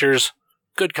 Sickening Pictures,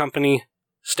 Good Company,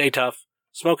 Stay Tough,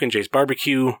 Smokin' Jay's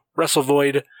Barbecue, Wrestle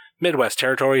Void, Midwest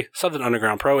Territory, Southern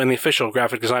Underground Pro, and the official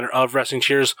graphic designer of Wrestling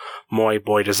Cheers, Moy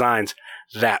Boy Designs.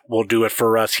 That will do it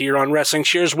for us here on Wrestling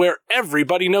Cheers, where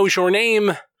everybody knows your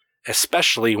name,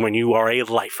 especially when you are a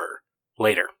lifer.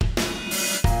 Later.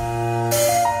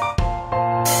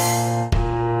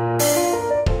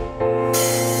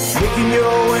 Making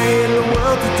your way in the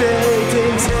world today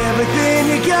takes everything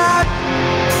you got.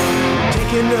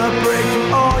 Taking a break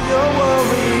from all your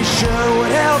worries sure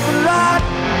would help a lot.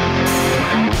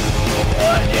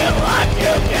 Would you like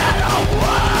to get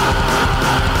away?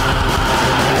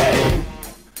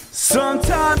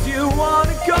 Sometimes you want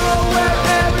to go where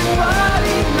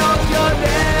everybody knows your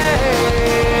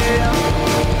name,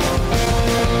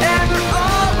 and they're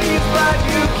always glad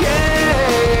you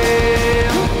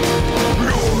came.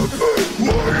 You're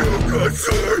why you can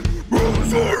see,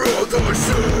 rules are all the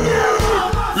same.